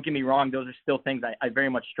 Don't get me wrong, those are still things I very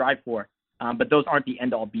much strive for, but those aren't the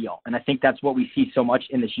end-all, be-all. And I think that's what we see so much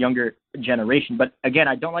in this younger generation. But again,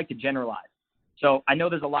 I don't like to generalize. So I know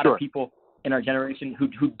there's a lot of people in our generation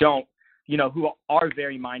who don't, who are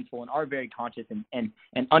very mindful and are very conscious and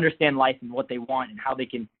understand life and what they want and how they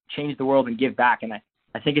can change the world and give back. And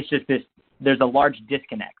I think it's just there's a large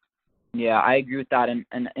disconnect. Yeah, I agree with that. And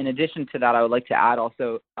in addition to that, I would like to add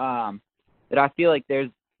also that I feel like there's,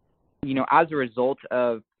 as a result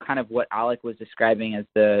of kind of what Alec was describing as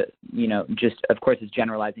the, just, of course, it's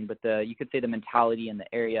generalizing, but you could say the mentality in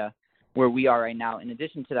the area where we are right now. In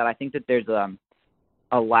addition to that, I think that there's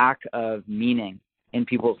a lack of meaning in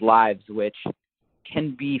people's lives, which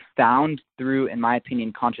can be found through, in my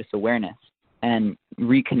opinion, conscious awareness and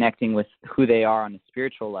reconnecting with who they are on a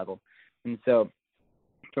spiritual level. And so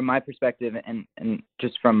from my perspective and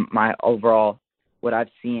just from my overall, what I've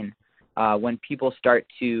seen, when people start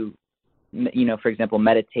to, for example,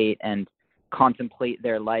 meditate and contemplate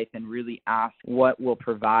their life and really ask what will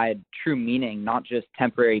provide true meaning, not just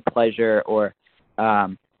temporary pleasure or,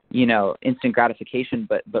 instant gratification,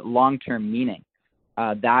 but long-term meaning.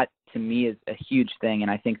 That to me is a huge thing. And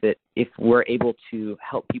I think that if we're able to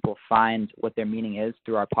help people find what their meaning is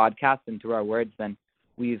through our podcast and through our words, then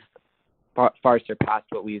we've far surpassed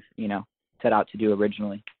what we've, set out to do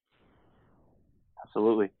originally.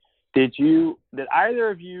 Absolutely. Did either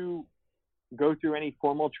of you go through any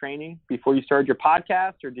formal training before you started your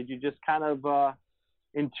podcast, or did you just kind of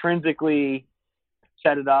intrinsically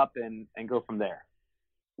set it up and go from there?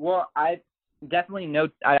 Well, I definitely know,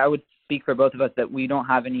 I would speak for both of us that we don't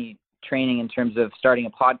have any training in terms of starting a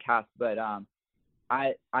podcast, but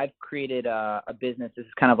I've created a business. This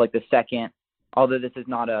is kind of like the second, although this is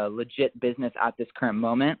not a legit business at this current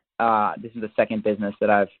moment, this is the second business that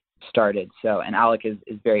I've started. So, and Alec is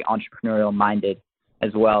very entrepreneurial minded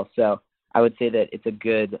as well. So I would say that it's a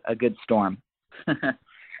good storm.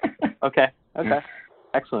 Okay.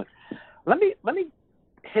 Excellent. Let me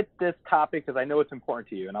hit this topic because I know it's important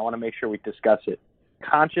to you and I want to make sure we discuss it.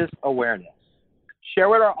 Conscious awareness. Share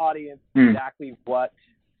with our audience exactly what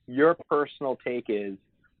your personal take is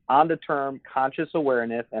on the term conscious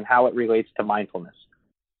awareness and how it relates to mindfulness.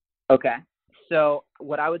 Okay. So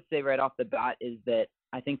what I would say right off the bat is that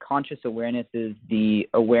I think conscious awareness is the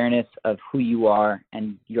awareness of who you are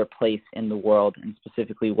and your place in the world, and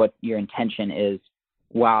specifically what your intention is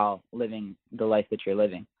while living the life that you're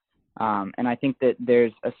living. And I think that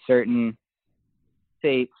there's a certain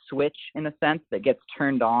say, switch in a sense that gets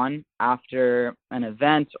turned on after an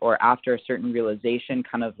event or after a certain realization,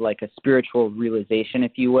 kind of like a spiritual realization,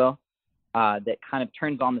 if you will, that kind of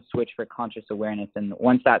turns on the switch for conscious awareness. And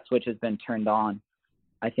once that switch has been turned on,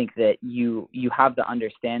 I think that you have the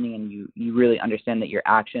understanding, and you really understand that your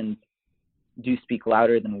actions do speak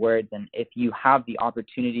louder than words. And if you have the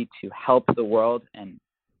opportunity to help the world and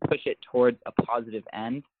push it towards a positive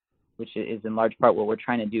end, which is in large part what we're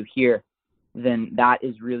trying to do here, then that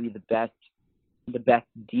is really the best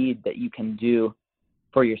deed that you can do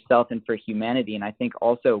for yourself and for humanity. And I think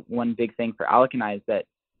also one big thing for Alec and I is that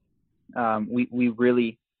we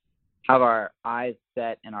really have our eyes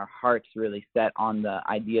set and our hearts really set on the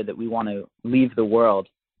idea that we want to leave the world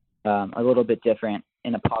a little bit different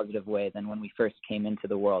in a positive way than when we first came into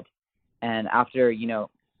the world. And after,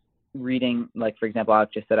 reading, like, for example,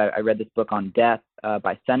 Alec just said, I read this book on death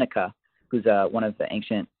by Seneca, who's one of the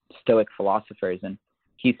ancient Stoic philosophers, and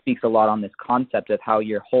he speaks a lot on this concept of how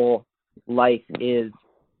your whole life is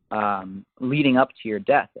leading up to your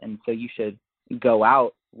death. And so you should go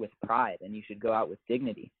out with pride, and you should go out with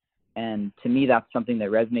dignity. And to me, that's something that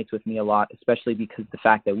resonates with me a lot, especially because the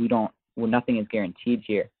fact that nothing is guaranteed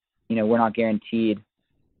here. We're not guaranteed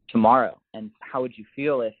tomorrow. And how would you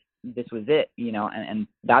feel if this was it? And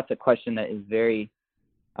that's a question that is very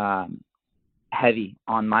heavy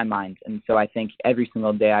on my mind. And so I think every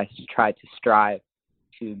single day I try to strive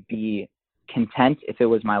to be content if it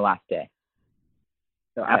was my last day.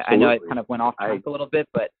 So I know it kind of went off track a little bit,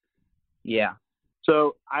 but yeah.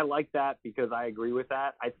 So I like that because I agree with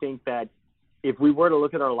that. I think that if we were to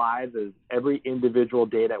look at our lives as every individual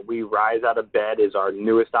day that we rise out of bed is our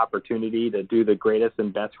newest opportunity to do the greatest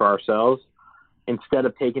and best for ourselves, instead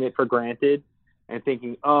of taking it for granted and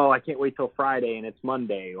thinking, oh, I can't wait till Friday and it's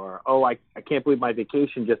Monday, or, oh, I can't believe my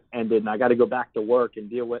vacation just ended and I got to go back to work and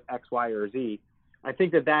deal with X, Y, or Z. I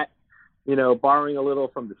think that, borrowing a little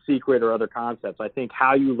from The Secret or other concepts, I think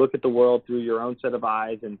how you look at the world through your own set of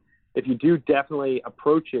eyes, and if you do definitely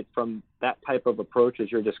approach it from that type of approach as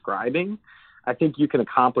you're describing, I think you can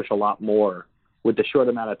accomplish a lot more with the short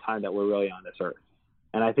amount of time that we're really on this earth.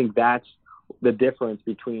 And I think that's the difference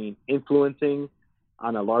between influencing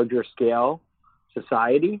on a larger scale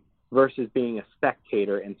society versus being a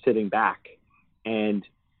spectator and sitting back and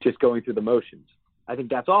just going through the motions. I think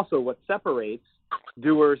that's also what separates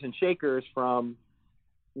doers and shakers from,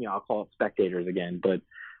 I'll call it spectators again, but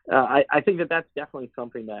I think that that's definitely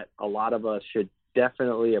something that a lot of us should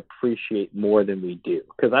definitely appreciate more than we do,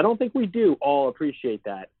 because I don't think we do all appreciate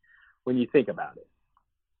that when you think about it.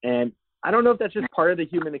 And I don't know if that's just part of the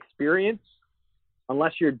human experience,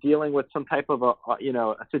 unless you're dealing with some type of a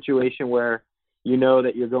situation where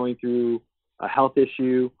that you're going through a health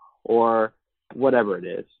issue or whatever it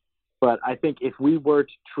is. But I think if we were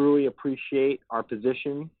to truly appreciate our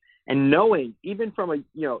position, and knowing, even from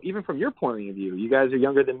your point of view, you guys are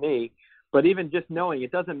younger than me, but even just knowing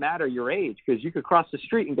it doesn't matter your age, because you could cross the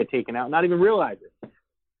street and get taken out and not even realize it.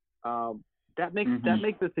 That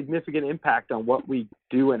makes a significant impact on what we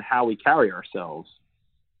do and how we carry ourselves.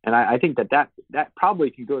 And I think that probably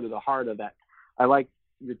can go to the heart of that. I like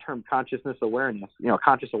your term conscious awareness,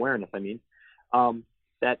 I mean,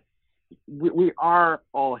 that we are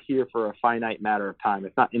all here for a finite matter of time.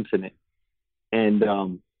 It's not infinite. And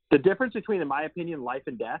the difference between, in my opinion, life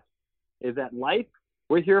and death is that life,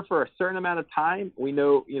 we're here for a certain amount of time. We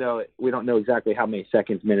know, we don't know exactly how many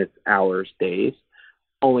seconds, minutes, hours, days.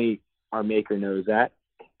 Only our maker knows that.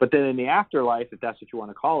 But then in the afterlife, if that's what you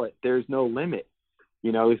want to call it, there's no limit.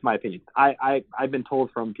 At least my opinion. I've been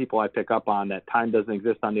told from people I pick up on that time doesn't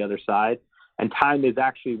exist on the other side. And time is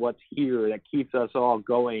actually what's here that keeps us all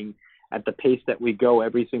going at the pace that we go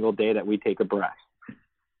every single day that we take a breath.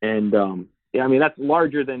 And, that's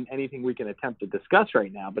larger than anything we can attempt to discuss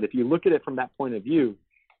right now. But if you look at it from that point of view,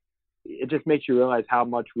 it just makes you realize how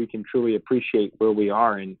much we can truly appreciate where we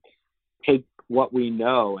are and take what we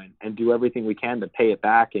know and do everything we can to pay it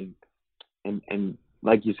back and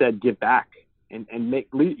like you said, give back and make,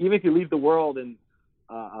 even if you leave the world in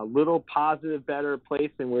a little positive, better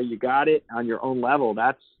place than where you got it on your own level,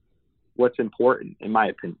 that's what's important in my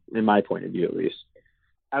opinion, in my point of view, at least.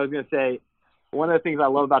 I was going to say, one of the things I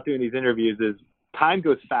love about doing these interviews is time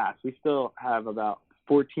goes fast. We still have about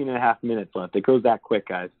 14 and a half minutes left. It goes that quick,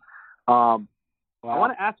 guys. Wow. I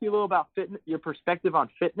want to ask you a little about fitness, your perspective on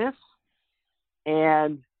fitness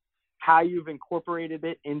and how you've incorporated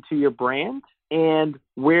it into your brand and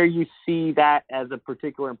where you see that as a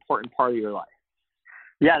particular important part of your life.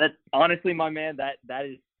 Yeah, that's honestly, my man, that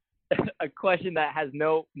is a question that has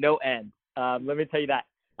no end. Let me tell you that.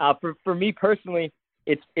 For me personally,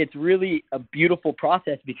 it's really a beautiful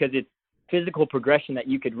process because it's physical progression that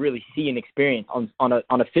you could really see and experience on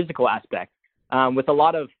a physical aspect, with a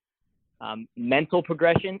lot of mental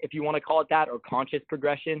progression, if you want to call it that, or conscious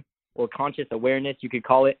progression, or conscious awareness, you could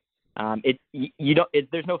call it.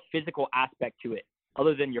 There's no physical aspect to it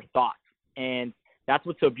other than your thoughts, and that's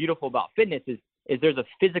what's so beautiful about fitness is there's a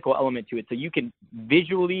physical element to it, so you can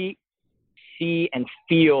visually see and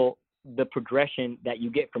feel the progression that you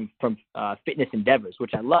get from fitness endeavors,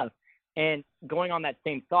 which I love. And going on that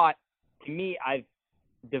same thought, to me, I've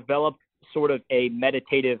developed sort of a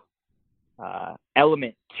meditative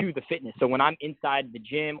element to the fitness. So when I'm inside the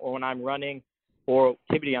gym or when I'm running or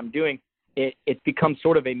activity I'm doing, it's become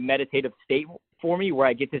sort of a meditative state for me where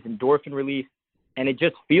I get this endorphin release, and it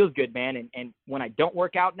just feels good, man. And when I don't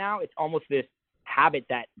work out now, it's almost this habit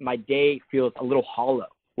that my day feels a little hollow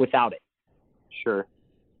without it. Sure.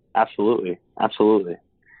 Absolutely. That's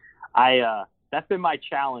been my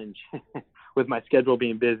challenge with my schedule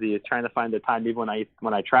being busy, is trying to find the time, even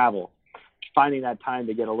when I travel, finding that time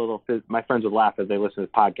to get a little my friends would laugh as they listen to this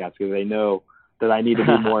podcast because they know that I need to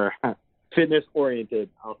be more fitness oriented.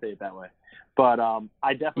 I'll say it that way. But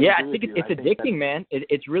I definitely I think it's addicting, man.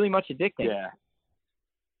 It's really much addicting. Yeah,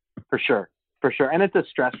 for sure. And it's a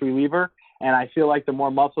stress reliever. And I feel like the more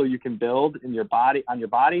muscle you can build on your body,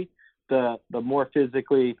 the more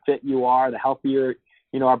physically fit you are, the healthier.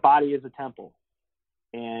 Our body is a temple.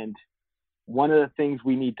 And one of the things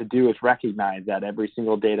we need to do is recognize that every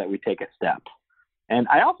single day that we take a step. And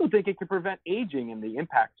I also think it can prevent aging and the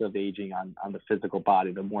impacts of aging on the physical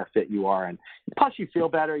body, the more fit you are. And plus you feel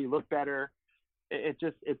better, you look better. It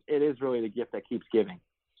is really the gift that keeps giving.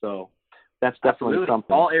 So that's definitely Absolutely.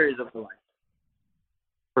 something. All areas of the life.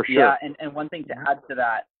 For sure. Yeah, and one thing to add to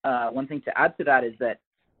that is that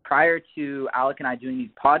prior to Alec and I doing these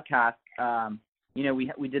podcasts,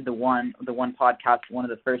 we did the one podcast. One of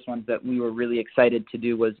the first ones that we were really excited to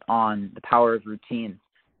do was on the power of routines,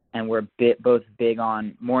 and we're both big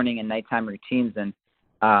on morning and nighttime routines. And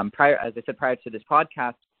prior to this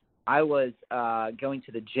podcast, I was going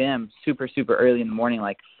to the gym super early in the morning,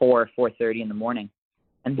 like 4:30 in the morning,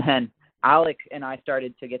 and then Alec and I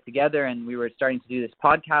started to get together, and we were starting to do this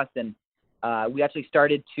podcast, and we actually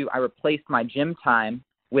I replaced my gym time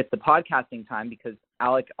with the podcasting time because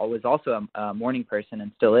Alec was also a morning person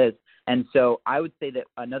and still is. And so I would say that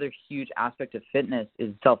another huge aspect of fitness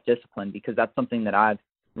is self-discipline, because that's something that I've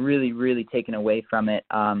really, really taken away from it,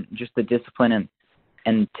 just the discipline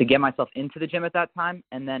and to get myself into the gym at that time,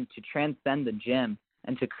 and then to transcend the gym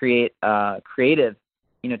and to create creative,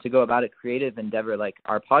 to go about a creative endeavor like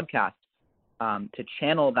our podcast, to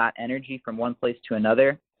channel that energy from one place to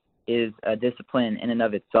another is a discipline in and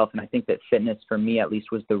of itself. And I think that fitness, for me at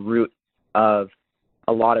least, was the root of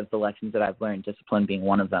a lot of the lessons that I've learned, discipline being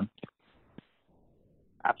one of them.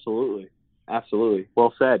 Absolutely.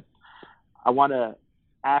 Well said. I want to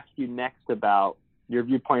ask you next about your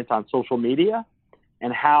viewpoints on social media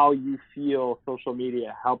and how you feel social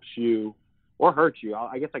media helps you or hurts you.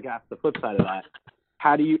 I guess I can ask the flip side of that.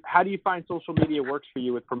 How do you find social media works for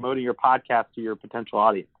you with promoting your podcast to your potential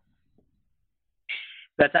audience?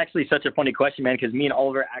 That's actually such a funny question, man, because me and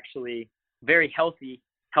Oliver actually very healthily,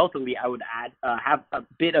 I would add, have a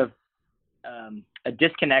bit of a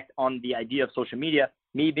disconnect on the idea of social media.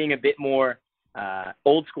 Me being a bit more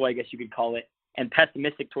old school, I guess you could call it, and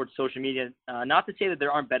pessimistic towards social media. Not to say that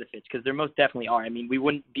there aren't benefits, because there most definitely are. I mean, we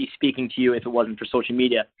wouldn't be speaking to you if it wasn't for social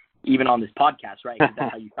media, even on this podcast, right? Because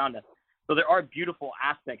that's how you found us. So there are beautiful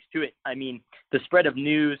aspects to it. I mean, the spread of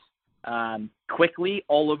news quickly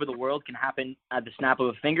all over the world can happen at the snap of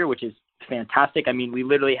a finger, which is fantastic. I mean, we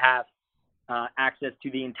literally have access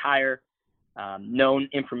to the entire known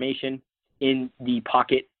information in the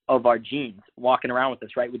pocket of our jeans, walking around with us,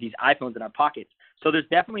 right, with these iPhones in our pockets. So there's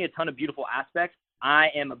definitely a ton of beautiful aspects. I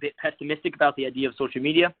am a bit pessimistic about the idea of social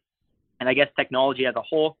media, and I guess technology as a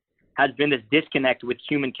whole has been this disconnect with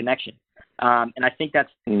human connection. And I think that's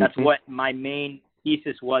what my main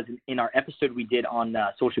thesis was in our episode we did on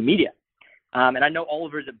social media. And I know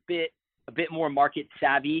Oliver's a bit more market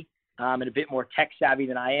savvy and a bit more tech savvy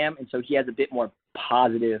than I am, and so he has a bit more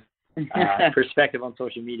positive perspective on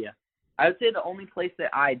social media. I would say the only place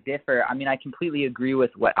that I differ, I mean, I completely agree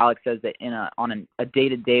with what Alex says, that on a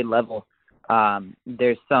day-to-day level,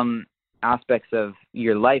 there's some aspects of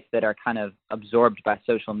your life that are kind of absorbed by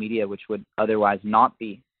social media, which would otherwise not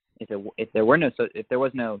be if there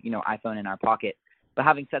was no iPhone in our pocket. But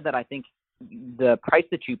having said that, I think the price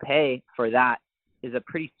that you pay for that is a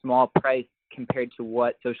pretty small price compared to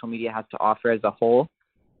what social media has to offer as a whole.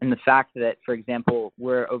 And the fact that, for example,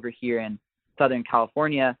 we're over here in Southern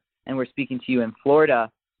California and we're speaking to you in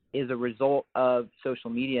Florida is a result of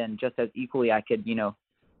social media. And just as equally, I could,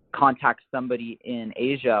 contact somebody in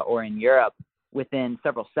Asia or in Europe within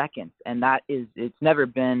several seconds. And it's never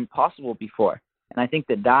been possible before. And I think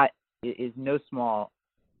that is no small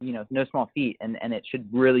feat. And it should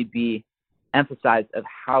really be emphasized of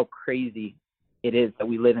how crazy it is that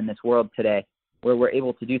we live in this world today where we're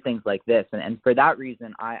able to do things like this. And for that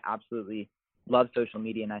reason, I absolutely love social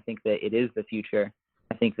media. And I think that it is the future.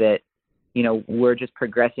 I think that, we're just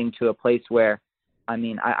progressing to a place where, I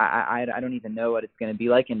don't even know what it's going to be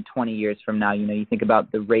like in 20 years from now. You think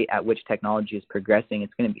about the rate at which technology is progressing,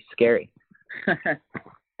 it's going to be scary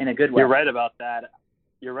in a good way. You're right about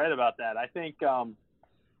that. I think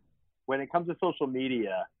when it comes to social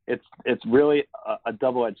media, it's really a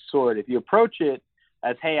double-edged sword. If you approach it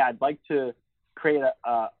as, hey, I'd like to create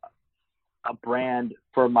a brand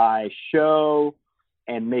for my show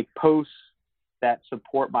and make posts that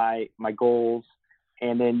support my goals,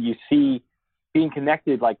 and then you see being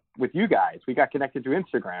connected, like with you guys, we got connected through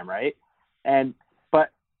Instagram, right?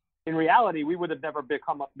 But in reality, we would have never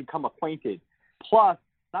become acquainted. Plus,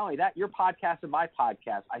 not only that, your podcast and my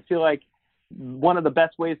podcast, I feel like one of the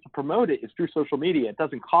best ways to promote it is through social media. It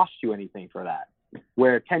doesn't cost you anything for that.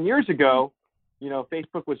 Where 10 years ago,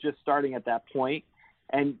 Facebook was just starting at that point,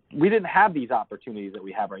 and we didn't have these opportunities that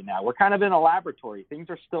we have right now. We're kind of in a laboratory. Things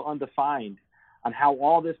are still undefined on how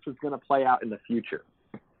all this is going to play out in the future.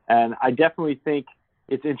 And I definitely think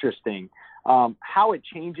it's interesting how it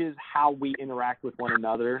changes how we interact with one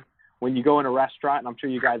another. When you go in a restaurant, and I'm sure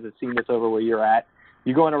you guys have seen this over where you're at,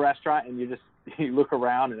 you go in a restaurant and you look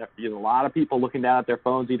around and there's a lot of people looking down at their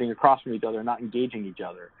phones, eating across from each other, not engaging each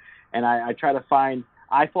other. And I try to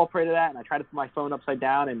I fall prey to that, and I try to put my phone upside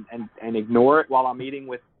down and ignore it while I'm eating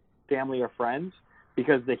with family or friends,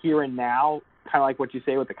 because the here and now, kind of like what you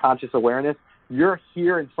say with the conscious awareness, you're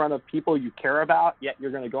here in front of people you care about, yet you're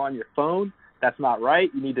going to go on your phone. That's not right.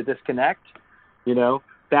 You need to disconnect.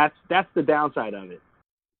 That's the downside of it.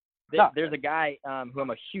 There's a guy who I'm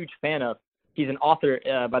a huge fan of. He's an author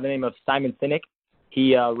by the name of Simon Sinek.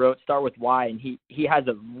 He wrote Start With Why, and he has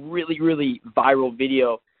a really, really viral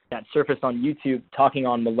video that surfaced on YouTube talking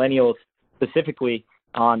on millennials, specifically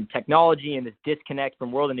on technology and this disconnect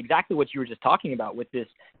from world, and exactly what you were just talking about with this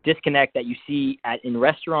disconnect that you see in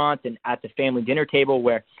restaurants and at the family dinner table,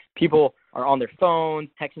 where people are on their phones,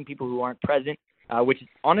 texting people who aren't present, which is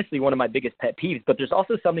honestly one of my biggest pet peeves. But there's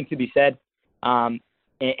also something to be said, and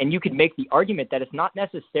you could make the argument that it's not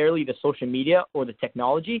necessarily the social media or the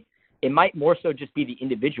technology. It might more so just be the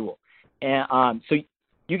individual. And so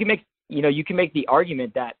you can make the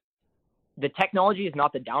argument that the technology is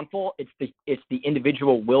not the downfall. It's the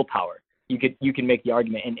individual willpower. You can make the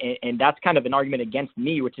argument, and that's kind of an argument against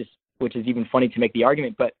me, which is even funny to make the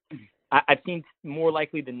argument. But I've seen more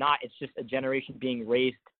likely than not, it's just a generation being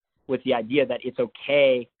raised with the idea that it's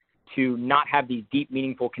okay to not have these deep,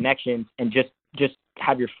 meaningful connections and just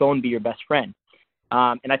have your phone be your best friend.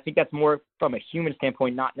 And I think that's more from a human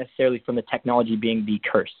standpoint, not necessarily from the technology being the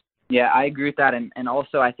curse. Yeah, I agree with that. And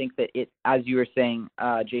also I think that it, as you were saying,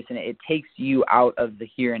 Jason, it takes you out of the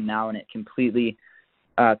here and now, and it completely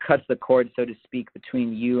cuts the cord, so to speak,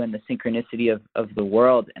 between you and the synchronicity of the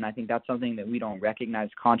world. And I think that's something that we don't recognize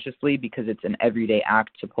consciously, because it's an everyday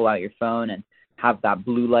act to pull out your phone and have that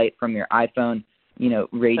blue light from your iPhone,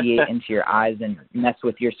 radiate into your eyes and mess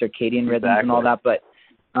with your circadian rhythms and all that. But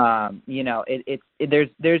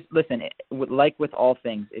listen, like with all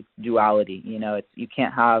things, it's duality. You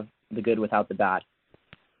can't have the good without the bad.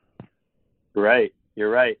 Right.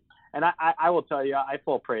 You're right. And I will tell you, I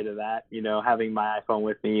fall prey to that, having my iPhone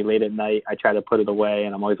with me late at night. I try to put it away,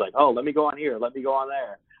 and I'm always like, oh, let me go on here. Let me go on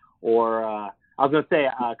there. Or I was going to say,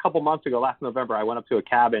 a couple months ago, last November, I went up to a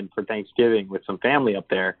cabin for Thanksgiving with some family up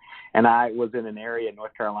there. And I was in an area in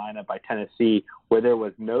North Carolina by Tennessee where there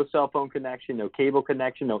was no cell phone connection, no cable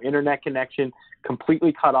connection, no internet connection,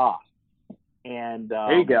 completely cut off. And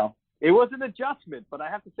there you go. It was an adjustment, but I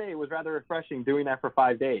have to say it was rather refreshing doing that for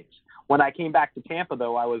 5 days. When I came back to Tampa,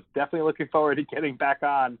 though, I was definitely looking forward to getting back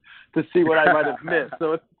on to see what I might have missed.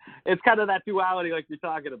 So it's kind of that duality like you're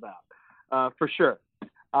talking about, for sure.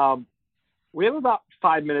 We have about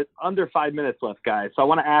under 5 minutes left, guys. So I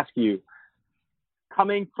want to ask you,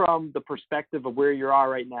 coming from the perspective of where you are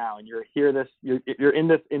right now, and you're in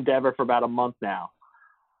this endeavor for about a month now,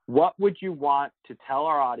 what would you want to tell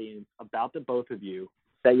our audience about the both of you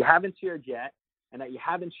that you haven't shared yet and that you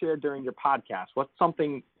haven't shared during your podcast? What's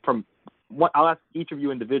something I'll ask each of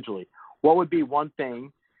you individually. What would be one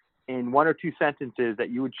thing in 1 or 2 sentences that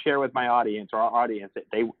you would share with my audience or our audience that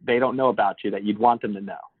they don't know about you that you'd want them to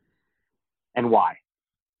know, and why?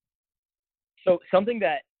 So something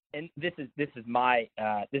that and this is my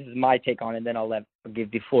take on it, and then I'll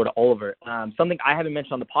give the floor to Oliver. Something I haven't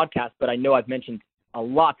mentioned on the podcast, but I know I've mentioned a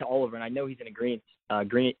lot to Oliver, and I know he's in agreement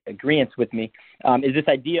with me, is this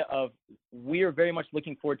idea of we are very much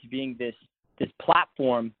looking forward to being this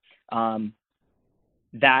platform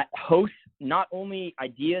that hosts not only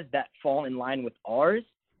ideas that fall in line with ours,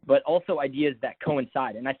 but also ideas that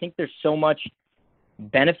coincide. And I think there's so much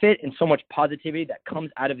benefit and so much positivity that comes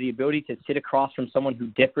out of the ability to sit across from someone who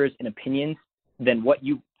differs in opinions than what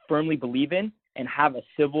you firmly believe in and have a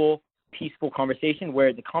civil, peaceful conversation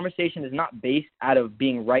where the conversation is not based out of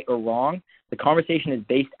being right or wrong. The conversation is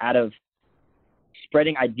based out of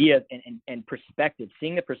spreading ideas and perspective,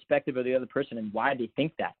 seeing the perspective of the other person and why they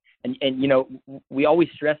think that. And you know, we always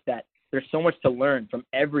stress that there's so much to learn from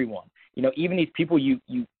everyone. You know, even these people you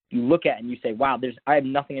look at and you say, wow, I have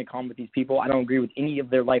nothing in common with these people. I don't agree with any of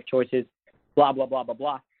their life choices, blah, blah, blah, blah,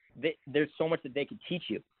 blah. There's so much that they could teach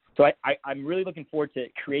you. So I'm really looking forward to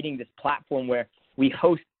creating this platform where we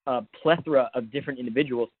host a plethora of different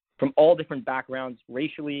individuals from all different backgrounds,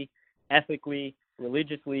 racially, ethically,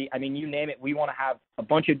 religiously. I mean, you name it. We want to have a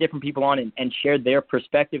bunch of different people on and share their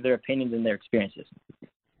perspective, their opinions, and their experiences.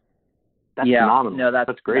 That's phenomenal. No,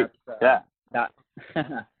 that's great. That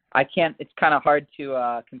I can't. It's kind of hard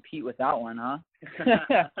to compete with that one, huh?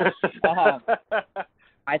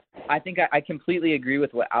 I think I completely agree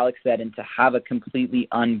with what Alex said, and to have a completely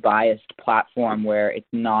unbiased platform where it's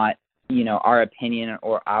not, you know, our opinion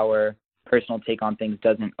or our personal take on things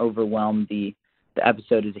doesn't overwhelm the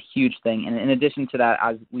episode is a huge thing. And in addition to that,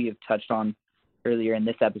 as we have touched on earlier in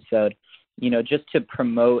this episode, you know, just to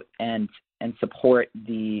promote and support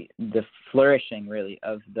the flourishing really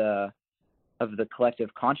of the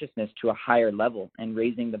collective consciousness to a higher level and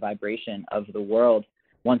raising the vibration of the world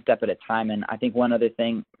one step at a time. And I think one other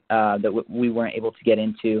thing that we weren't able to get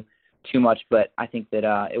into too much, but I think that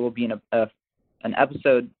it will be an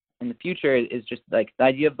episode in the future, is just like the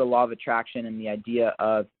idea of the law of attraction and the idea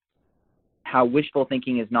of how wishful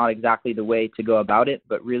thinking is not exactly the way to go about it,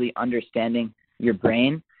 but really understanding your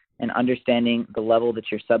brain and understanding the level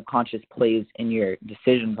that your subconscious plays in your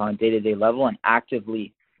decisions on a day-to-day level, and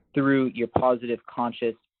actively through your positive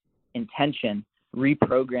conscious intention,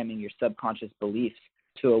 reprogramming your subconscious beliefs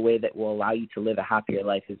to a way that will allow you to live a happier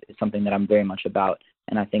life is something that I'm very much about.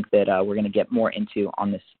 And I think that we're going to get more into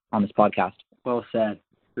on this podcast. Well said.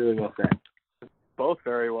 Really well said. Both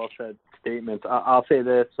very well said statements. I'll say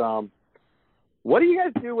this. What do you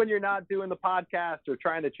guys do when you're not doing the podcast or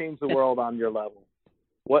trying to change the world on your level?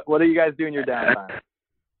 What do you guys do in your downtime?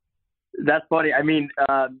 That's funny. I mean,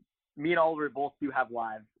 me and Oliver both do have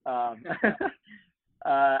lives. I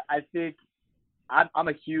think I'm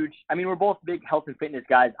a huge. I mean, we're both big health and fitness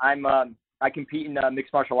guys. I compete in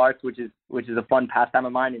mixed martial arts, which is a fun pastime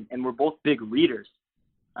of mine, and we're both big readers.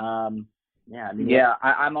 I'm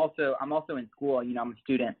also in school. You know, I'm a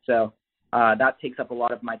student, so that takes up a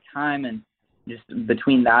lot of my time, and just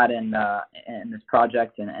between that and this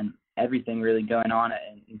project and everything really going on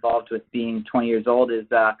and involved with being 20 years old is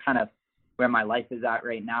kind of where my life is at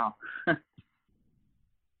right now.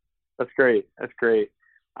 That's great.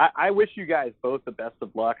 I wish you guys both the best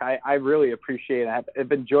of luck. I really appreciate it.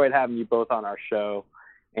 I've enjoyed having you both on our show,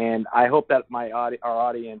 and I hope that our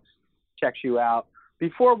audience checks you out.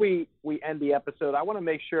 Before we end the episode, I want to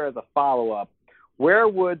make sure as a follow-up, where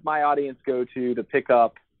would my audience go to pick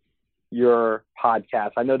up your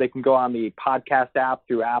podcast? I know they can go on the podcast app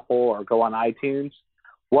through Apple or go on iTunes.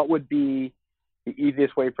 What would be the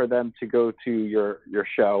easiest way for them to go to your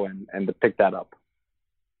show and to pick that up?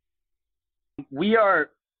 We are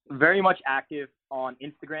very much active on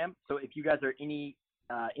Instagram. So if you guys are any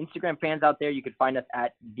Instagram fans out there, you can find us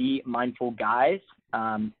at The Mindful Guys.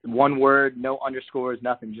 One word, no underscores,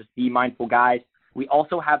 nothing, just The Mindful Guys. We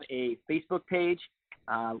also have a Facebook page,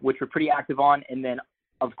 which we're pretty active on. And then,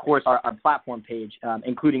 of course, our platform page,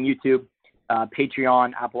 including YouTube,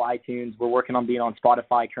 Patreon, Apple iTunes. We're working on being on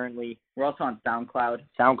Spotify currently. We're also on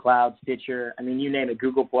SoundCloud, Stitcher. I mean, you name it,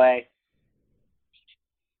 Google Play.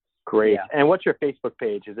 Great. Yeah. And what's your Facebook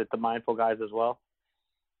page? Is it The Mindful Guys as well?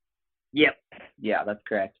 Yep. Yeah, that's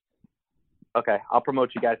correct. Okay. I'll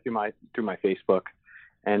promote you guys through my Facebook.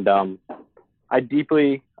 And I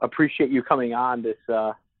deeply appreciate you coming on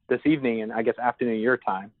this evening and I guess afternoon your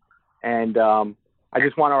time. And I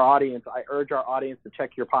just want I urge our audience to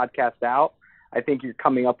check your podcast out. I think you're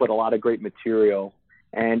coming up with a lot of great material.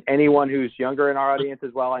 And anyone who's younger in our audience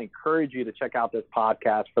as well, I encourage you to check out this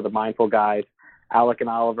podcast for The Mindful Guys, Alec and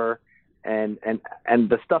Oliver, and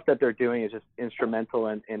the stuff that they're doing is just instrumental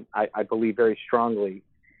and I believe very strongly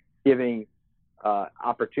giving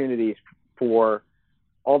opportunities for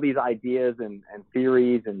all these ideas and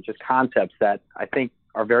theories and just concepts that I think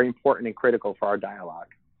are very important and critical for our dialogue.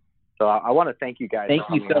 So I want to thank you guys. Thank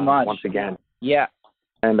you so much once again. Yeah.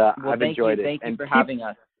 And well, I've enjoyed it. Thank you for having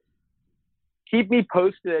us. Keep me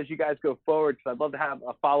posted as you guys go forward, because I'd love to have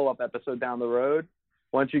a follow-up episode down the road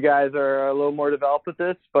once you guys are a little more developed with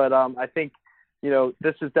this. But I think,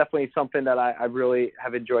 this is definitely something that I really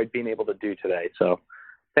have enjoyed being able to do today. So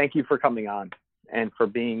thank you for coming on and for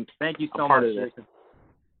being Thank you so part much, of this. Jason.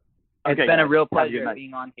 It's been a real pleasure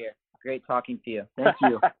being on here. Great talking to you. Thank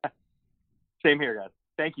you. Same here, guys.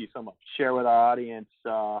 Thank you so much. Share with our audience.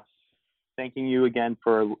 Thanking you again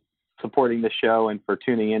for supporting the show and for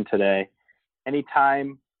tuning in today.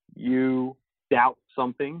 Anytime you doubt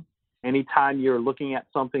something, anytime you're looking at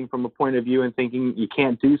something from a point of view and thinking you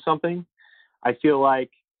can't do something, I feel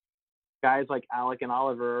like guys like Alec and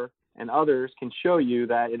Oliver and others can show you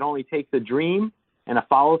that it only takes a dream and a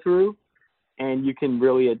follow through, and you can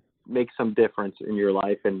really make some difference in your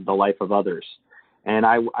life and the life of others. And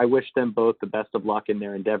I wish them both the best of luck in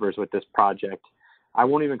their endeavors with this project. I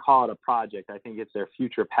won't even call it a project. I think it's their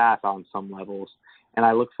future path on some levels. And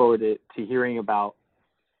I look forward to hearing about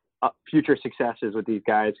future successes with these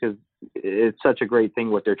guys, because it's such a great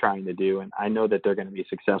thing what they're trying to do. And I know that they're going to be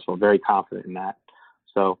successful. Very confident in that.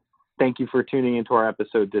 So thank you for tuning into our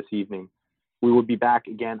episode this evening. We will be back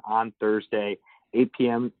again on Thursday, 8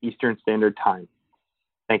 p.m. Eastern Standard Time.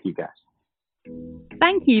 Thank you, guys.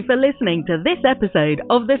 Thank you for listening to this episode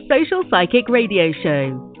of the Social Psychic Radio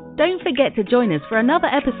Show. Don't forget to join us for another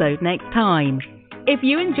episode next time. If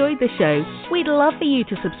you enjoyed the show, we'd love for you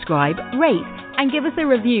to subscribe, rate, and give us a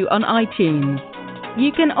review on iTunes.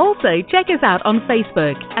 You can also check us out on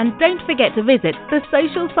Facebook, and don't forget to visit the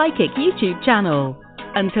Social Psychic YouTube channel.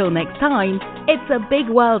 Until next time, it's a big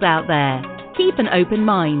world out there. Keep an open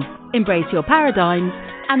mind, embrace your paradigms,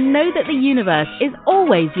 and know that the universe is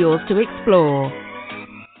always yours to explore.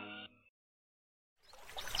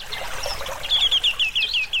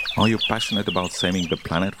 Are you passionate about saving the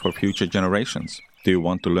planet for future generations? Do you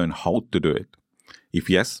want to learn how to do it? If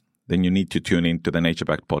yes, then you need to tune in to the Nature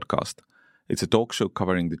Backed podcast. It's a talk show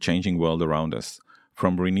covering the changing world around us,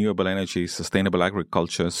 from renewable energy, sustainable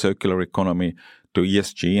agriculture, circular economy, to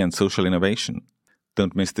ESG and social innovation.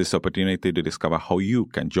 Don't miss this opportunity to discover how you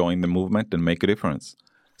can join the movement and make a difference.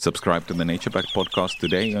 Subscribe to the Nature Backed podcast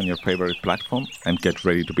today on your favorite platform and get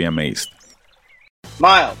ready to be amazed.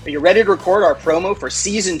 Miles, are you ready to record our promo for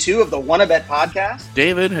Season 2 of the Wanna Bet podcast?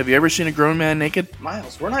 David, have you ever seen a grown man naked?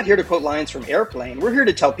 Miles, we're not here to quote lines from Airplane. We're here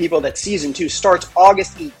to tell people that Season 2 starts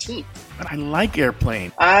August 18th. But I like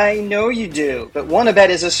Airplane. I know you do, but Wanna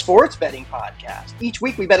Bet is a sports betting podcast. Each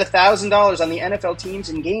week we bet $1,000 on the NFL teams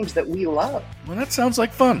and games that we love. Well, that sounds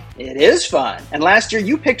like fun. It is fun. And last year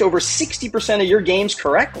you picked over 60% of your games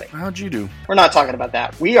correctly. How'd you do? We're not talking about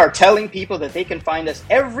that. We are telling people that they can find us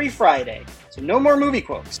every Friday. So no more movie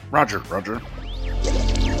quotes. Roger.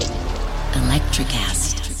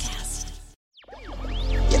 Electricast.